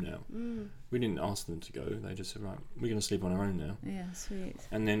own room now. We didn't ask them to go. They just said, right, we're going to sleep on our own now. Yeah, sweet.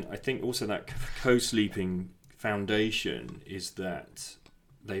 And then I think also that co-sleeping foundation is that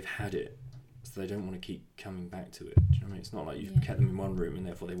they've had it. So they don't want to keep coming back to it. Do you know what I mean? It's not like you've kept them in one room and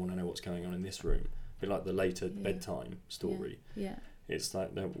therefore they want to know what's going on in this room. A bit like the later bedtime story. Yeah. It's like,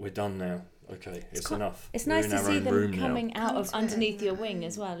 we're done now. Okay, it's enough. It's nice to see them coming out of underneath your wing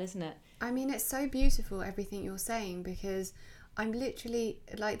as well, isn't it? I mean, it's so beautiful, everything you're saying, because I'm literally,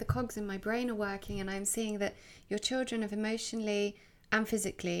 like, the cogs in my brain are working, and I'm seeing that your children have emotionally and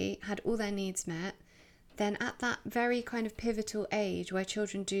physically had all their needs met. Then at that very kind of pivotal age where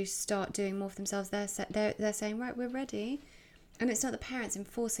children do start doing more for themselves, they're saying, right, we're ready. And it's not the parents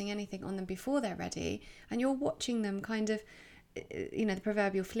enforcing anything on them before they're ready. And you're watching them kind of the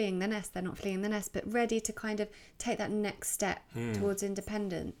proverbial fleeing the nest. They're not fleeing the nest, but ready to kind of take that next step towards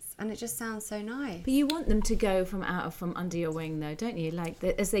independence. And it just sounds so nice. But you want them to go from under your wing, though, don't you? Like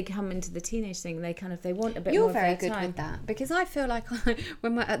as they come into the teenage thing, they want a bit more of their time. You're very good with that, because I feel like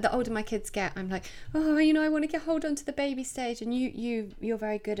when the older my kids get, I'm like, oh, I want to hold on to the baby stage, and you're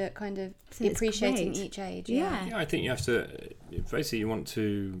very good at kind of appreciating each age. Yeah, I think you have to basically you want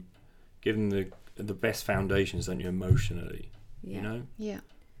to give them the best foundations, don't you, emotionally? You know. Yeah.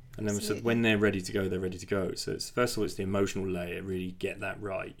 And then so when they're ready to go, they're ready to go. So it's, first of all, it's the emotional layer. Really get that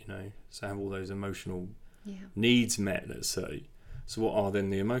right, you know. So have all those emotional needs met, let's say. So what are then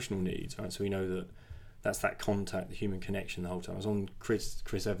the emotional needs, right? So we know that's that contact, the human connection the whole time. I was on Chris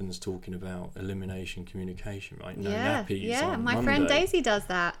Evans talking about elimination communication, right? No nappies on my Monday. friend Daisy does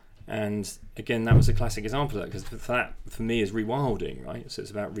that. And again, that was a classic example of that, because that for me is rewilding, right? So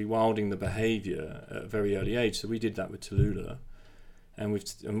it's about rewilding the behaviour at a very early age. So we did that with Tallulah. And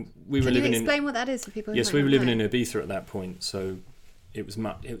we were living in. Can you explain what that is for people? Yes, we were living in Ibiza at that point, so it was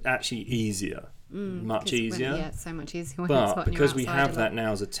actually easier, much easier. It's so much easier. When but it's hot because we have that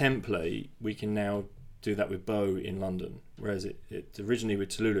now as a template, we can now do that with Beau in London. Whereas it originally with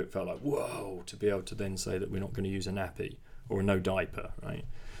Tallulah, it felt like whoa to be able to then say that we're not going to use a nappy or a no diaper, right?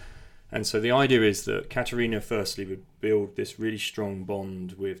 And so the idea is that Katerina firstly would build this really strong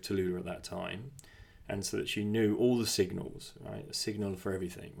bond with Tallulah at that time. And so that she knew all the signals, right? A signal for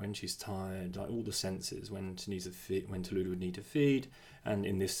everything. When she's tired, like all the senses. When she needs when Tallulah would need to feed, and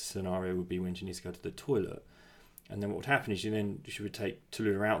in this scenario would be when she needs to go to the toilet. And then what would happen is she would take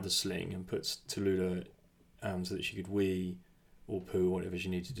Tallulah out of the sling and put Tallulah so that she could wee or poo, whatever she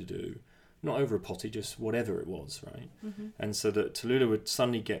needed to do. Not over a potty, just whatever it was, right? Mm-hmm. And so that Tallulah would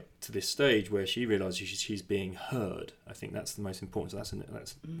suddenly get to this stage where she realises she's being heard. I think that's the most important. So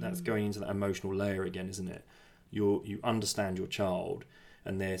that's going into that emotional layer again, isn't it? You understand your child,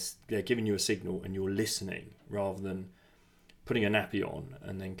 and they're giving you a signal, and you're listening rather than putting a nappy on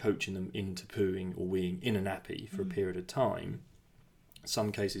and then coaching them into pooing or weeing in a nappy for a period of time.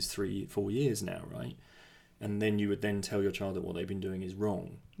 Some cases 3-4 years now, right? And then you would then tell your child that what they've been doing is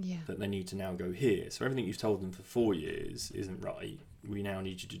wrong, that they need to now go here. So everything you've told them for 4 years isn't right. We now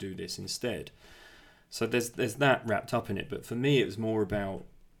need you to do this instead. So there's that wrapped up in it. But for me, it was more about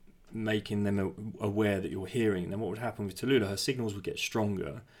making them aware that you're hearing. And then what would happen with Tallulah, her signals would get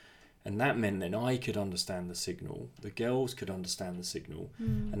stronger. And that meant then I could understand the signal. The girls could understand the signal.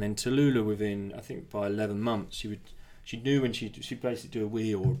 And then Tallulah, within, I think by 11 months, she knew when she'd basically do a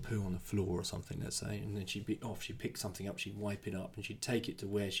wee or a poo on the floor or something, let's say, and then she'd be off, she'd pick something up, she'd wipe it up, and she'd take it to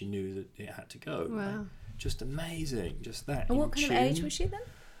where she knew that it had to go. Wow. Right? Just amazing, just that. And what kind of age was she then?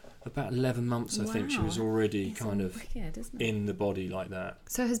 About 11 months, I think. She was already wicked, in the body like that.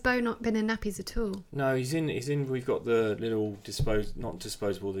 So has Beau not been in nappies at all? No, he's in. We've got the little reusables.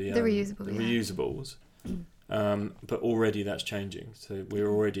 But already that's changing. So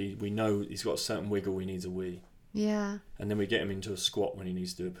we know he's got a certain wiggle. He needs a wee. Yeah. And then we get him into a squat when he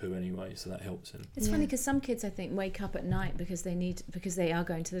needs to do a poo anyway, so that helps him. It's funny because some kids, I think, wake up at night because they are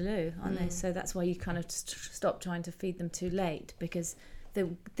going to the loo, aren't they? So that's why you kind of stop trying to feed them too late, because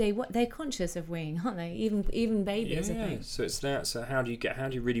they're conscious of weeing, aren't they? Even babies, I think. So it's that. So how do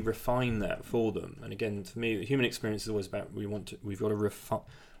you really refine that for them? And again, for me, the human experience is always about we've got to refine.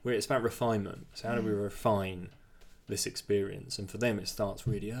 It's about refinement. So how do we refine this experience? And for them, it starts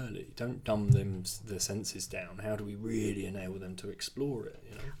really early. Don't dumb their senses down. How do we really enable them to explore it?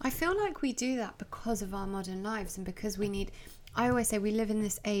 You know? I feel like we do that because of our modern lives, and because I always say we live in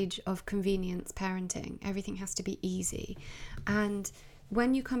this age of convenience parenting. Everything has to be easy, and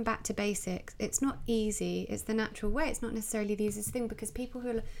when you come back to basics, it's not easy. It's the natural way. It's not necessarily the easiest thing, because people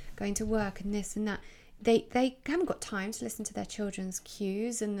who are going to work and this and that, they haven't got time to listen to their children's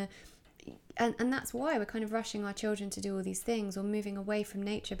cues, and that's why we're kind of rushing our children to do all these things, or moving away from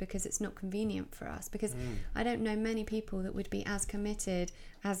nature because it's not convenient for us. Because I don't know many people that would be as committed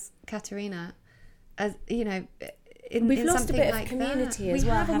as Katerina, as we've lost a bit of community as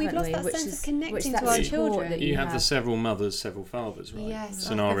well, we've lost that sense of connecting to our children. You have the several mothers, several fathers, right? Yes,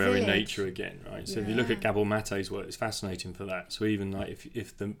 scenario in nature again, right? So if you look at Gabor Mate's work, it's fascinating for that. So even like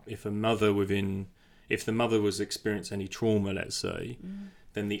if the mother was experiencing any trauma, let's say,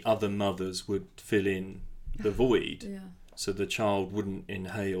 then the other mothers would fill in the void, so the child wouldn't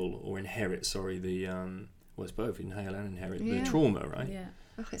inhale or inherit. It's both inhale and inherit the trauma, right? Yeah.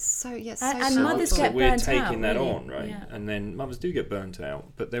 Oh, it's so and mothers get we're burnt taking out, that really. on, right? Yeah. And then mothers do get burnt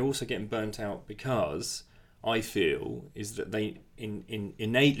out, but they're also getting burnt out because I feel is that they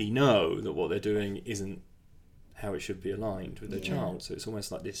innately know that what they're doing isn't how it should be aligned with their child. So it's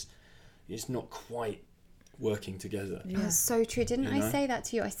almost like this. It's not quite working together. Yeah. That's so true. Didn't You know? I say that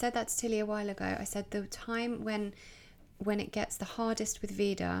to you? I said that to Tilly a while ago. I said the time when it gets the hardest with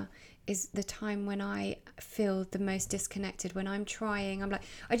Vida is the time when I feel the most disconnected. When I'm trying, I'm like,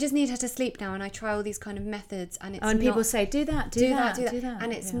 I just need her to sleep now, and I try all these kind of methods, and it's people say, do that,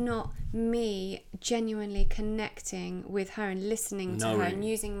 and it's not me genuinely connecting with her and listening to her and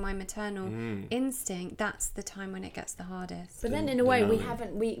using my maternal instinct. That's the time when it gets the hardest. But then, in a way, we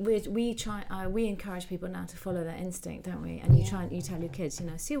try. We encourage people now to follow their instinct, don't we? And you tell your kids,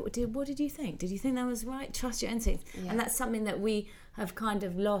 see what did you think? Did you think that was right? Trust your instinct. And that's something that we have kind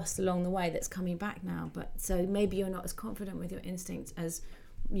of lost along the way, that's coming back now. But so maybe you're not as confident with your instincts as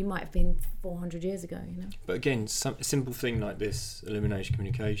you might have been 400 years ago, But again, a simple thing like this, elimination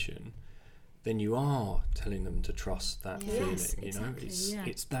communication, then you are telling them to trust that feeling. That's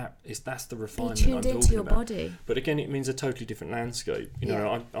the refinement be tuned I'm talking into your about. body. But again, it means a totally different landscape.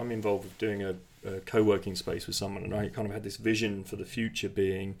 I'm involved with doing a co-working space with someone, and I kind of had this vision for the future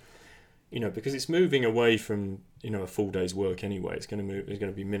being, because it's moving away from a full day's work anyway. It's going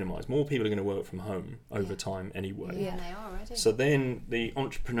to be minimised. More people are going to work from home over time anyway. Yeah, they are already. So then the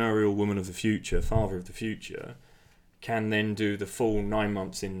entrepreneurial woman of the future, father of the future, can then do the full 9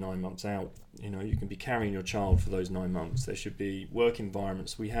 months in, 9 months out. You can be carrying your child for those 9 months. There should be work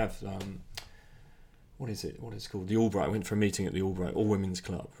environments. We have what is it called? The Albright. I went for a meeting at the Albright, All Women's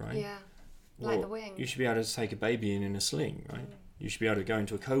Club, right? Yeah, like the Wing. You should be able to take a baby in a sling, right? You should be able to go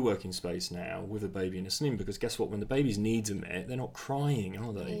into a co-working space now with a baby in a sling, because guess what? When the baby's needs are met, they're not crying,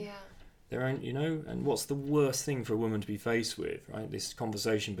 are they? Yeah. They're, and what's the worst thing for a woman to be faced with, right? This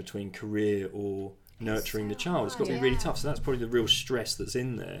conversation between career or nurturing the child. It's got to be really tough. So that's probably the real stress that's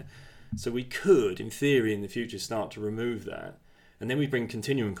in there. So we could, in theory, in the future, start to remove that. And then we bring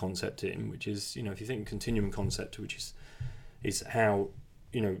continuum concept in, which is, if you think continuum concept, which is how,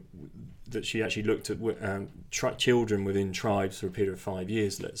 that she actually looked at children within tribes for a period of 5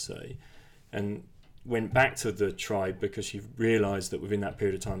 years, let's say, and went back to the tribe because she realised that within that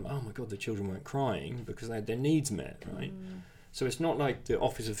period of time, oh my God, the children weren't crying because they had their needs met, right? So it's not like the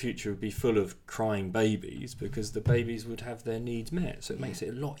Office of Future would be full of crying babies, because the babies would have their needs met. So it makes it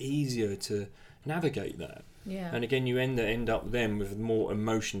a lot easier to navigate that. Yeah. And again, you end up then with a more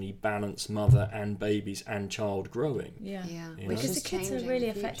emotionally balanced mother and babies and child growing. Yeah. You know? Because the kids are really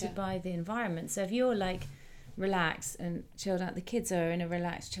affected by the environment. So if you're like relaxed and chilled out, the kids are in a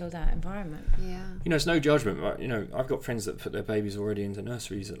relaxed, chilled out environment. Yeah. It's no judgment, right? I've got friends that put their babies already into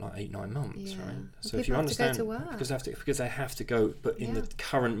nurseries at like 8-9 months, right? So if you understand, to go to work. because they have to go, but in the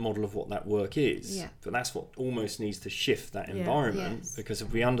current model of what that work is, but that's what almost needs to shift that environment. Because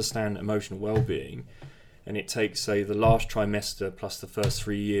if we understand emotional well-being, and it takes, say, the last trimester plus the first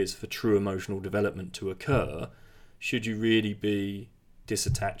 3 years for true emotional development to occur, should you really be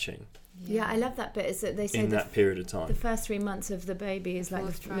disattaching? Yeah, I love that bit. Is that they say in that period of time, the first 3 months of the baby is like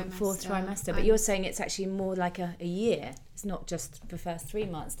the fourth trimester, but you're saying it's actually more like a year. It's not just the first 3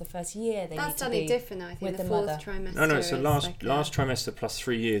 months. The first year they that's need to be different. I think with the fourth trimester. No. So last trimester plus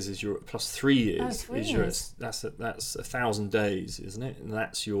 3 years is your plus 3 years is your that's 1,000 days, isn't it? And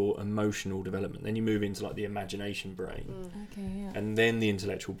that's your emotional development. Then you move into like the imagination brain, and then the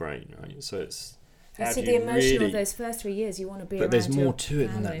intellectual brain, right? So it's. So the emotional of those first 3 years, you want to be. But there's more to it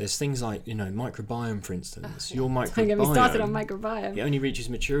than that. There's things like microbiome, for instance. Your microbiome. Don't get me started on microbiome. It only reaches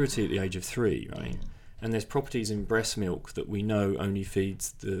maturity at the age of 3, right? And there's properties in breast milk that we know only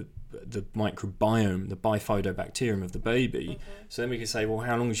feeds the microbiome, the bifidobacterium of the baby. So then we can say, well,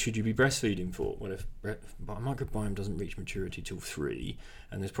 how long should you be breastfeeding for? Well, if microbiome doesn't reach maturity till 3,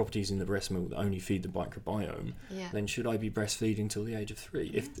 and there's properties in the breast milk that only feed the microbiome, then should I be breastfeeding till the age of 3?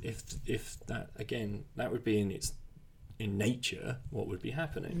 If that, again, that would be in nature, what would be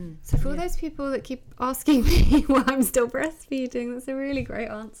happening. So for all those people that keep asking me why I'm still breastfeeding, that's a really great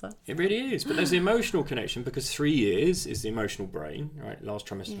answer. It really is, but there's the emotional connection, because 3 years is the emotional brain, right? Last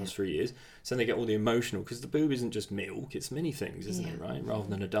trimester plus 3 years. So they get all the emotional, because the boob isn't just milk, it's many things, isn't it, right? Rather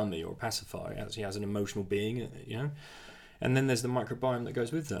than a dummy or a pacifier, it actually has an emotional being, And then there's the microbiome that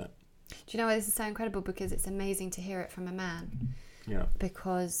goes with that. Do you know why this is so incredible? Because it's amazing to hear it from a man. Yeah.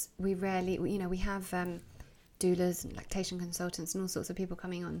 Because we rarely, we have doulas and lactation consultants and all sorts of people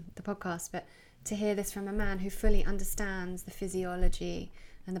coming on the podcast, but to hear this from a man who fully understands the physiology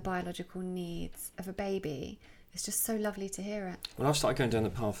and the biological needs of a baby, it's just so lovely to hear it. Well, I've started going down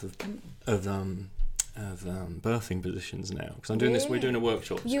the path of birthing positions now, because I'm doing this. We're doing a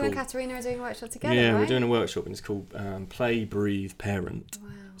workshop. You and Katerina are doing a workshop together, right? We're doing a workshop, and it's called Play, Breathe, Parent. Wow.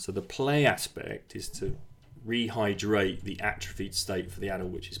 So the play aspect is to rehydrate the atrophied state for the adult,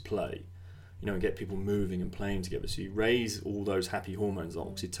 which is play. And get people moving and playing together. So you raise all those happy hormones like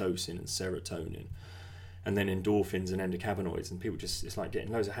oxytocin and serotonin. and then endorphins and endocannabinoids, and people it's like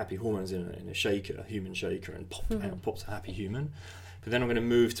getting loads of happy hormones in a shaker, a human shaker, and out pops a happy human. But then I'm going to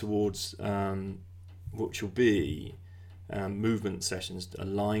move towards which will be movement sessions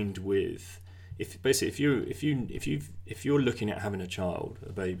aligned with, if you're looking at having a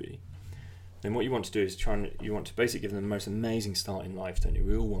baby, then what you want to do is you want to basically give them the most amazing start in life, don't you?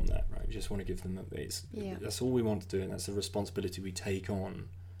 We all want that, right? We just want to give them that's all we want to do, and that's the responsibility we take on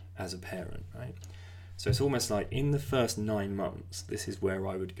as a parent, right? So it's almost like in the first 9 months, this is where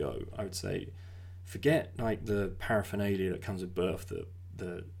I would go. I would say, forget like the paraphernalia that comes with birth,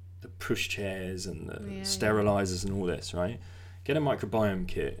 the push chairs and the sterilizers and all this, right? Get a microbiome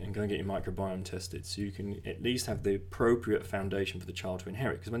kit and go and get your microbiome tested, so you can at least have the appropriate foundation for the child to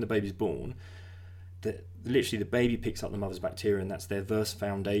inherit. Because when the baby's born, literally the baby picks up the mother's bacteria, and that's their first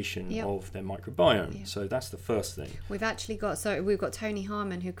foundation of their microbiome. Yep. So that's the first thing. We've actually got Tony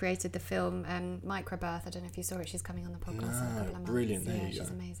Harmon, who created the film Microbirth. I don't know if you saw it. She's coming on the podcast in a couple of months. Brilliant. There you go. She's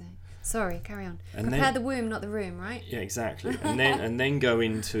amazing. Sorry, carry on. And prepare the womb, not the room, right? Yeah, exactly. And then go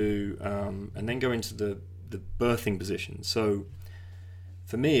into the birthing position. So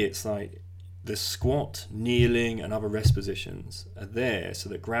for me, it's like the squat, kneeling, and other rest positions are there so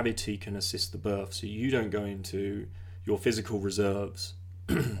that gravity can assist the birth, so you don't go into your physical reserves.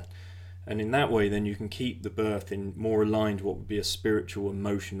 And in that way, then you can keep the birth in more aligned to what would be a spiritual,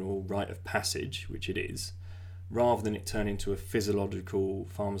 emotional rite of passage, which it is, rather than it turn into a physiological,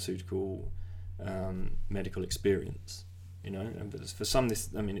 pharmaceutical, medical experience. You know, and for some, it's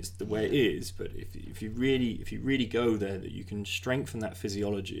the way it is. But if you really go there, that you can strengthen that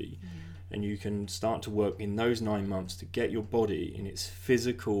physiology, and you can start to work in those 9 months to get your body in its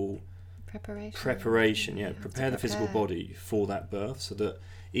physical preparation. Prepare the physical body for that birth, so that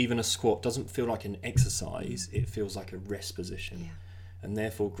even a squat doesn't feel like an exercise; it feels like a rest position. Yeah. And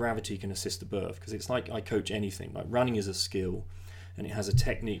therefore gravity can assist the birth, because it's like I coach anything. Like running is a skill, and it has a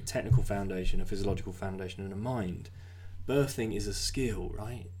technical foundation, a physiological foundation, and a mind. Birthing is a skill,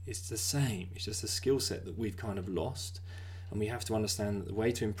 right? It's the same. It's just a skill set that we've kind of lost, and we have to understand that the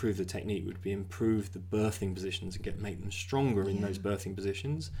way to improve the technique would be improve the birthing positions and make them stronger in those birthing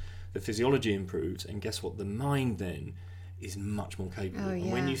positions. The physiology improves, and guess what? The mind then is much more capable.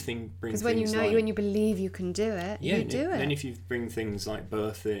 And when you when you believe you can do it, you do it. Then if you bring things like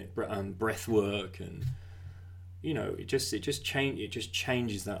breath work, and you know, it just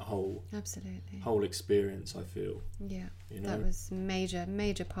changes that whole experience, I feel. Yeah, you know? That was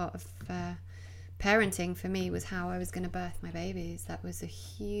major part of parenting for me, was how I was going to birth my babies. That was a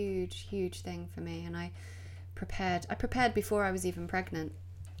huge thing for me, and I prepared before I was even pregnant.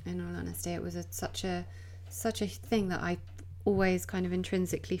 In all honesty, it was such a thing that I always kind of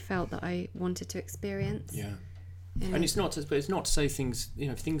intrinsically felt that I wanted to experience. Yeah. And it's not to say things, you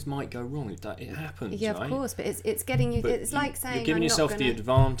know, things might go wrong. It happens. Yeah, right? Of course, but it's getting you. It's like saying you're giving yourself the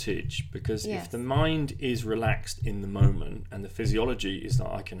advantage, because if the mind is relaxed in the moment and the physiology is that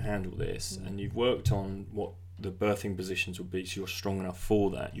I can handle this, and you've worked on what the birthing positions will be, so you're strong enough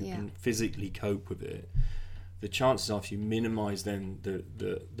for that, you can physically cope with it. The chances are, if you minimise then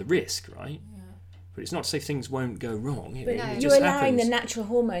the risk, right? But it's not to say things won't go wrong. You're allowing the natural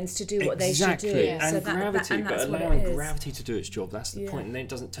hormones to do what they should do. And gravity, but allowing gravity to do its job. That's the point. And then it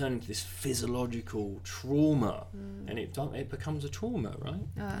doesn't turn into this physiological trauma, and it becomes a trauma,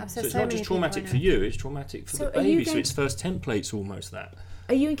 right? So it's not just traumatic for you; it's traumatic for the baby. So its first template's almost that.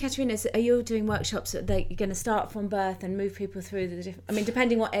 Are you and Katerina, are you doing workshops that you're going to start from birth and move people through the different... I mean,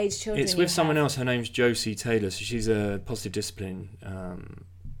 depending what age children It's with someone else. Her name's Josie Taylor. So she's a positive discipline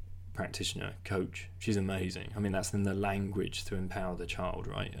practitioner, coach. She's amazing. I mean, that's in the language to empower the child,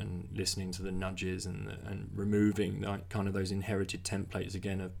 right? And listening to the nudges and removing kind of those inherited templates,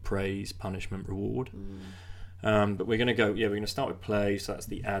 again, of praise, punishment, reward. But we're going to start with play. So that's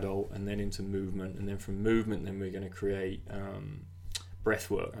the adult, and then into movement. And then from movement, then we're going to create...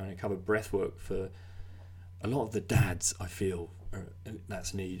 breath work. I'm going to cover breath work for a lot of the dads, I feel,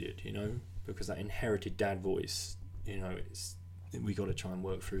 that's needed, you know, because that inherited dad voice, you know, we got to try and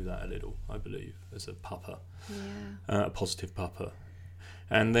work through that a little, I believe, as a pupper, a positive pupper.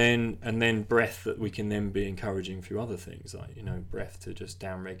 And then breath that we can then be encouraging through other things, like, you know, breath to just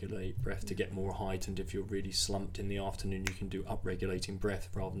down-regulate, breath to get more heightened. If you're really slumped in the afternoon, you can do up-regulating breath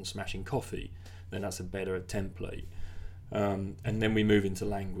rather than smashing coffee. Then that's a better template. And then we move into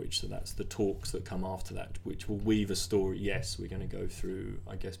language, so that's the talks that come after that, which will weave a story. Yes, we're going to go through,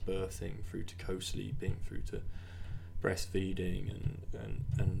 I guess, birthing, through to co-sleeping, through to breastfeeding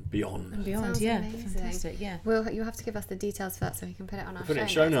and beyond. And beyond, Sounds yeah. amazing. Fantastic, yeah. Well, you'll have to give us the details for that so we can put it on our Put it in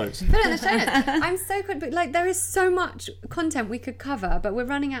show notes. Put it in the show notes. I'm so good, but like there is so much content we could cover, but we're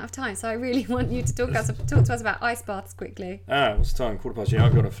running out of time. So I really want you to talk to us about ice baths quickly. What's the time? 1:15. Yeah,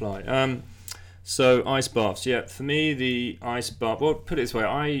 I've got to fly. So ice baths. Yeah, for me the ice bath. Well, put it this way: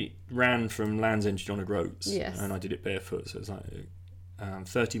 I ran from Land's End to John O'Groats, Yes. and I did it barefoot. So it was like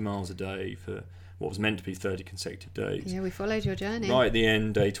 30 miles a day for what was meant to be 30 consecutive days. Yeah, we followed your journey. Right at the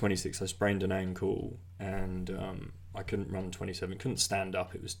end, day 26, I sprained an ankle, and I couldn't run 27. Couldn't stand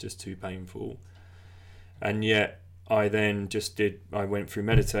up. It was just too painful. And yet, I then I went through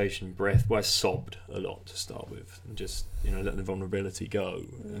meditation, breath. Well, I sobbed a lot to start with, and just let the vulnerability go.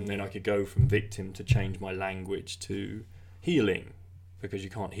 And then I could go from victim to change my language to healing, because you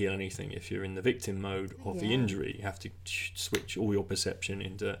can't heal anything if you're in the victim mode of the injury. You have to switch all your perception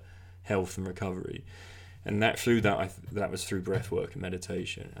into health and recovery. And that was through breath work and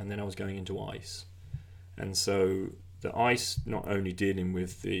meditation. And then I was going into ice. And so the ice, not only dealing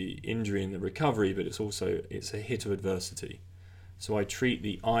with the injury and the recovery, but it's a hit of adversity. So I treat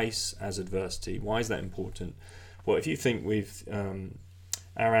the ice as adversity. Why is that important? Well, if you think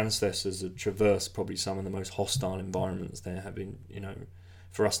our ancestors have traversed probably some of the most hostile environments there have been,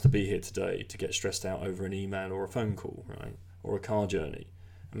 for us to be here today, to get stressed out over an email or a phone call, right? Or a car journey.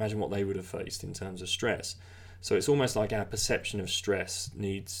 Imagine what they would have faced in terms of stress. So it's almost like our perception of stress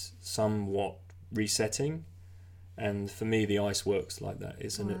needs somewhat resetting. And for me, the ice works like that.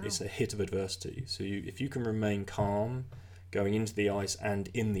 It's a hit of adversity. So if you can remain calm going into the ice and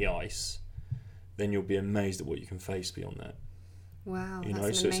in the ice, then you'll be amazed at what you can face beyond that. Wow,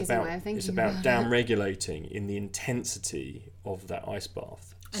 that's an amazing way of thinking. It's about down-regulating in the intensity of that ice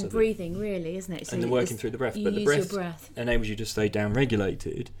bath. And breathing, really, isn't it? So and then working through the breath. But the breath enables you to stay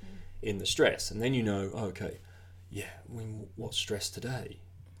down-regulated in the stress. And then what's stress today?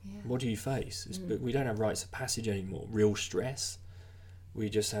 Yeah. What do you face? We don't have rites of passage anymore. Real stress. We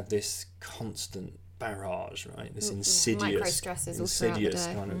just have this constant barrage, right? This insidious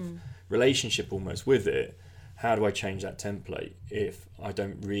kind of relationship almost with it. How do I change that template if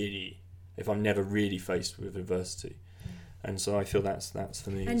I'm never really faced with adversity? And so I feel that's for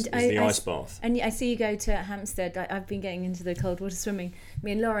me is the ice bath. And I see you go to Hampstead. I've been getting into the cold water swimming.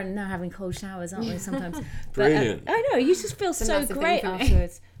 Me and Lauren are now having cold showers, aren't we? Sometimes. Brilliant. I know, you just feel so great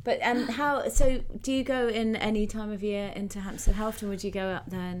afterwards. But so do you go in any time of year into Hampstead? How often would you go up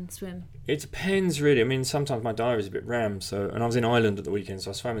there and swim? It depends, really. I mean, sometimes my diary's a bit rammed. And I was in Ireland at the weekend, so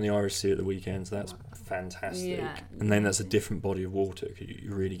I swam in the Irish Sea at the weekend. So that's fantastic. Yeah. And then that's a different body of water because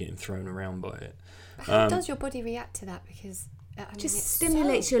you're really getting thrown around by it. How does your body react to that? Because it just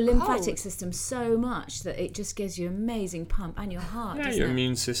stimulates your lymphatic system so much that it just gives you an amazing pump, and your heart. Yeah, your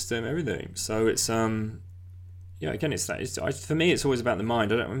immune system, everything. So it's again, it's that. For me, it's always about the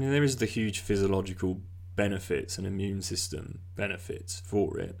mind. There is the huge physiological benefits and immune system benefits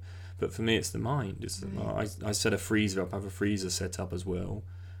for it, but for me, it's the mind. I set a freezer up. I have a freezer set up as well,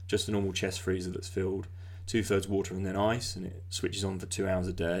 just a normal chest freezer that's filled 2/3 water and then ice, and it switches on for 2 hours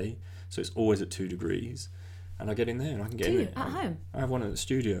a day. So it's always at 2 degrees, and I get in there and I can get in there. At home? I have one at the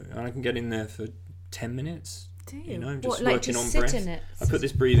studio, and I can get in there for 10 minutes. Do you? Just working on breath. I put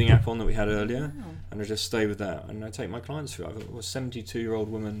this breathing app on that we had earlier, and I just stay with that, and I take my clients through. I've got a 72-year-old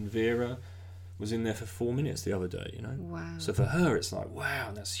woman, Vera, was in there for 4 minutes the other day. Wow. So for her, it's like,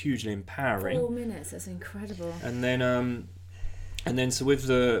 wow, that's hugely empowering. 4 minutes, that's incredible. And then, so with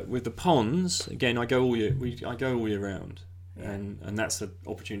the ponds, again, I go all year round. Yeah. And that's the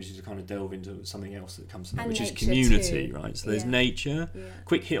opportunity to kind of delve into something else that comes from that, which is community, too. Right? So there's nature,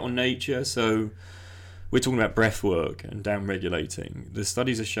 quick hit on nature. So we're talking about breath work and down regulating. The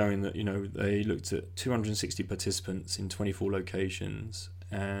studies are showing that, they looked at 260 participants in 24 locations,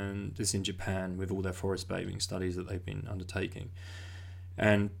 and this in Japan with all their forest bathing studies that they've been undertaking.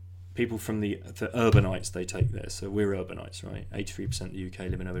 And people from the urbanites, they take this. So we're urbanites, right? 83% of the UK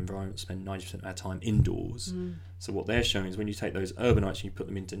live in urban environments, spend 90% of our time indoors. So what they're showing is when you take those urbanites and you put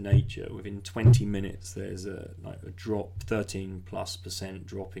them into nature, within 20 minutes there's a drop, 13+%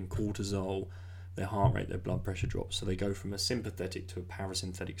 drop in cortisol, their heart rate, their blood pressure drops. So they go from a sympathetic to a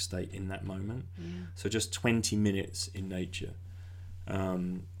parasympathetic state in that moment. Yeah. So just 20 minutes in nature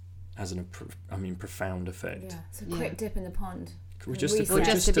has profound effect. Yeah, so a quick dip in the pond. Just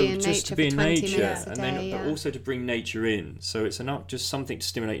to be in nature, and then also to bring nature in. So it's not just something to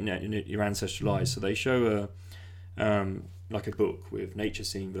stimulate your ancestral eyes. So they show like a book with nature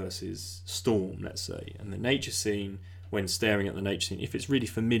scene versus storm, let's say, and the nature scene, when staring at the nature scene, if it's really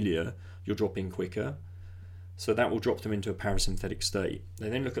familiar, you'll drop in quicker. So that will drop them into a parasympathetic state. They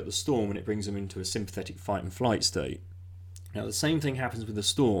then look at the storm and it brings them into a sympathetic fight and flight state. Now, the same thing happens with a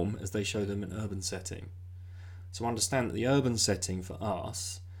storm as they show them an urban setting. So understand that the urban setting for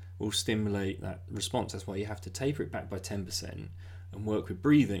us will stimulate that response. That's why you have to taper it back by 10% and work with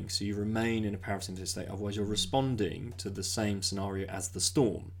breathing so you remain in a parasympathetic state. Otherwise, you're responding to the same scenario as the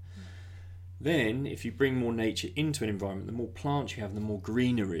storm. Then, if you bring more nature into an environment, the more plants you have, the more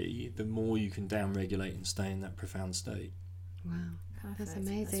greenery, the more you can down-regulate and stay in that profound state. Wow. Perfect. That's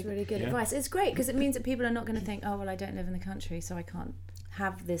amazing. That's really good Yeah. advice. It's great because it means that people are not going to think, oh, well, I don't live in the country, so I can't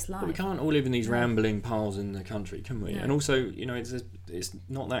have this life. But we can't all live in these rambling piles in the country, can we? No. And also, you know, it's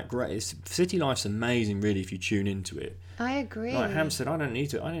not that great. City life's amazing, really, if you tune into it. I agree. Like Hampstead, I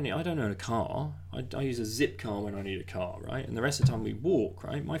don't own a car. I use a zip car when I need a car, right? And the rest of the time we walk,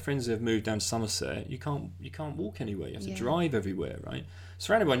 right? My friends have moved down to Somerset. You can't walk anywhere. You have to drive everywhere, right?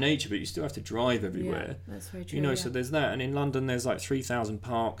 Surrounded by nature, but you still have to drive everywhere. Yeah, that's very true. You know, so there's that. And in London, there's like 3,000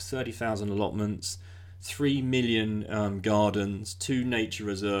 parks, 30,000 allotments, 3 million gardens, 2 nature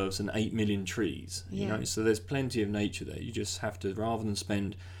reserves, and 8 million trees. You know, so there's plenty of nature there. You just have to, rather than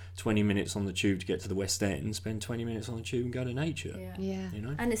spend 20 minutes on the tube to get to the West End, spend 20 minutes on the tube and go to nature. Yeah. You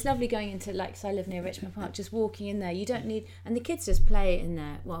know? And it's lovely going into, like, so I live near Richmond Park, just walking in there. You don't need, and the kids just play in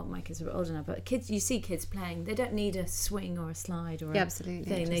there. Well, my kids are a bit older now, but kids, you see kids playing. They don't need a swing or a slide or a Absolutely.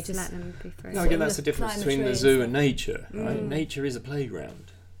 thing. They just let them be free. No, again, that's the difference climb a between the tree zoo and nature, right? Nature is a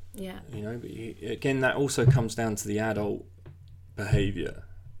playground. Yeah. You know, but again, that also comes down to the adult behaviour,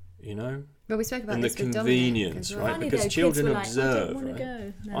 you know? But we spoke about And the this with convenience, Dominic as well. right? Funny because though, children kids were like, observe, I don't want to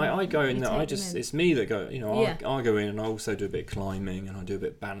right? go. No, I go in you there, take them in. it's me that go, you know, Yeah. I go in and I also do a bit of climbing and I do a bit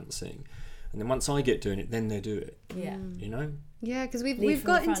of balancing. And then once I get doing it, then they do it, Yeah. you know? Yeah, because Lead we've from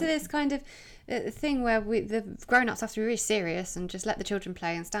got the into front. this kind of thing where the grown-ups have to be really serious and just let the children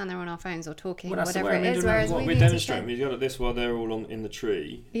play and stand there on our phones or talking Well, or that's the whatever way it is. we're Whereas doing we we're need to demonstrating. say- We got this while they're all in the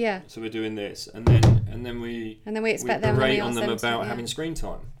tree. Yeah, So we're doing this, and then we expect them. berate and on we them ask them about to, having screen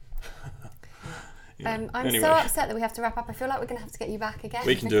time. I'm Anyway. so upset that we have to wrap up. I feel like we're going to have to get you back again.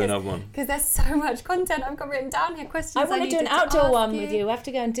 We can do another one. Because there's so much content I've got written down here. Questions I want to do an needed outdoor ask one you. with you. I have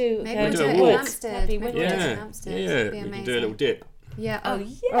to go and do. Maybe go we'll and do it a in walk. Hampstead. That'd be Maybe wicked. we'll do it in Yeah, Hampstead. yeah, That'd be we can amazing. do a little dip. Yeah. Oh,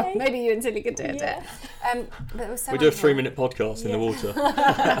 Oh, yay. maybe you and Tilly could do it. Yeah. But it was so We do a much 3-minute podcast in the water.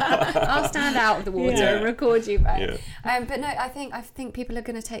 I'll stand out of the water Yeah. and record you both. Yeah. But no, I think people are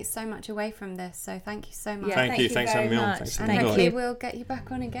going to take so much away from this. So thank you so much. Yeah, Thank you. Thanks for very having me on. much. Thanks for And having me hopefully on. we'll get you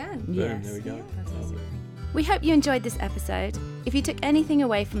back on again. Boom, Yes. there we go. We hope you enjoyed this episode. If you took anything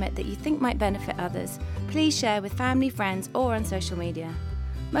away from it that you think might benefit others, please share with family, friends, or on social media.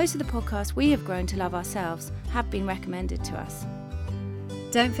 Most of the podcasts we have grown to love ourselves have been recommended to us.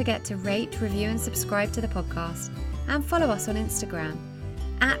 Don't forget to rate, review, and subscribe to the podcast, and follow us on Instagram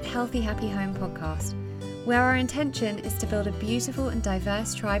at Healthy Happy Home Podcast, where our intention is to build a beautiful and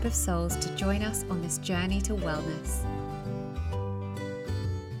diverse tribe of souls to join us on this journey to wellness.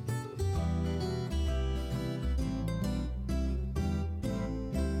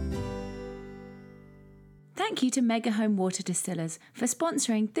 Thank you to Mega Home Water Distillers for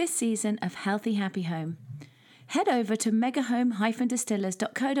sponsoring this season of Healthy Happy Home. Head over to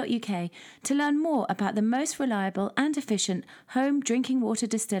megahome-distillers.co.uk to learn more about the most reliable and efficient home drinking water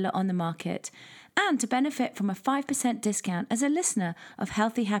distiller on the market, and to benefit from a 5% discount as a listener of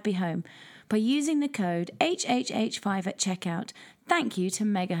Healthy Happy Home by using the code HHH5 at checkout. Thank you to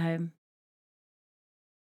Mega Home.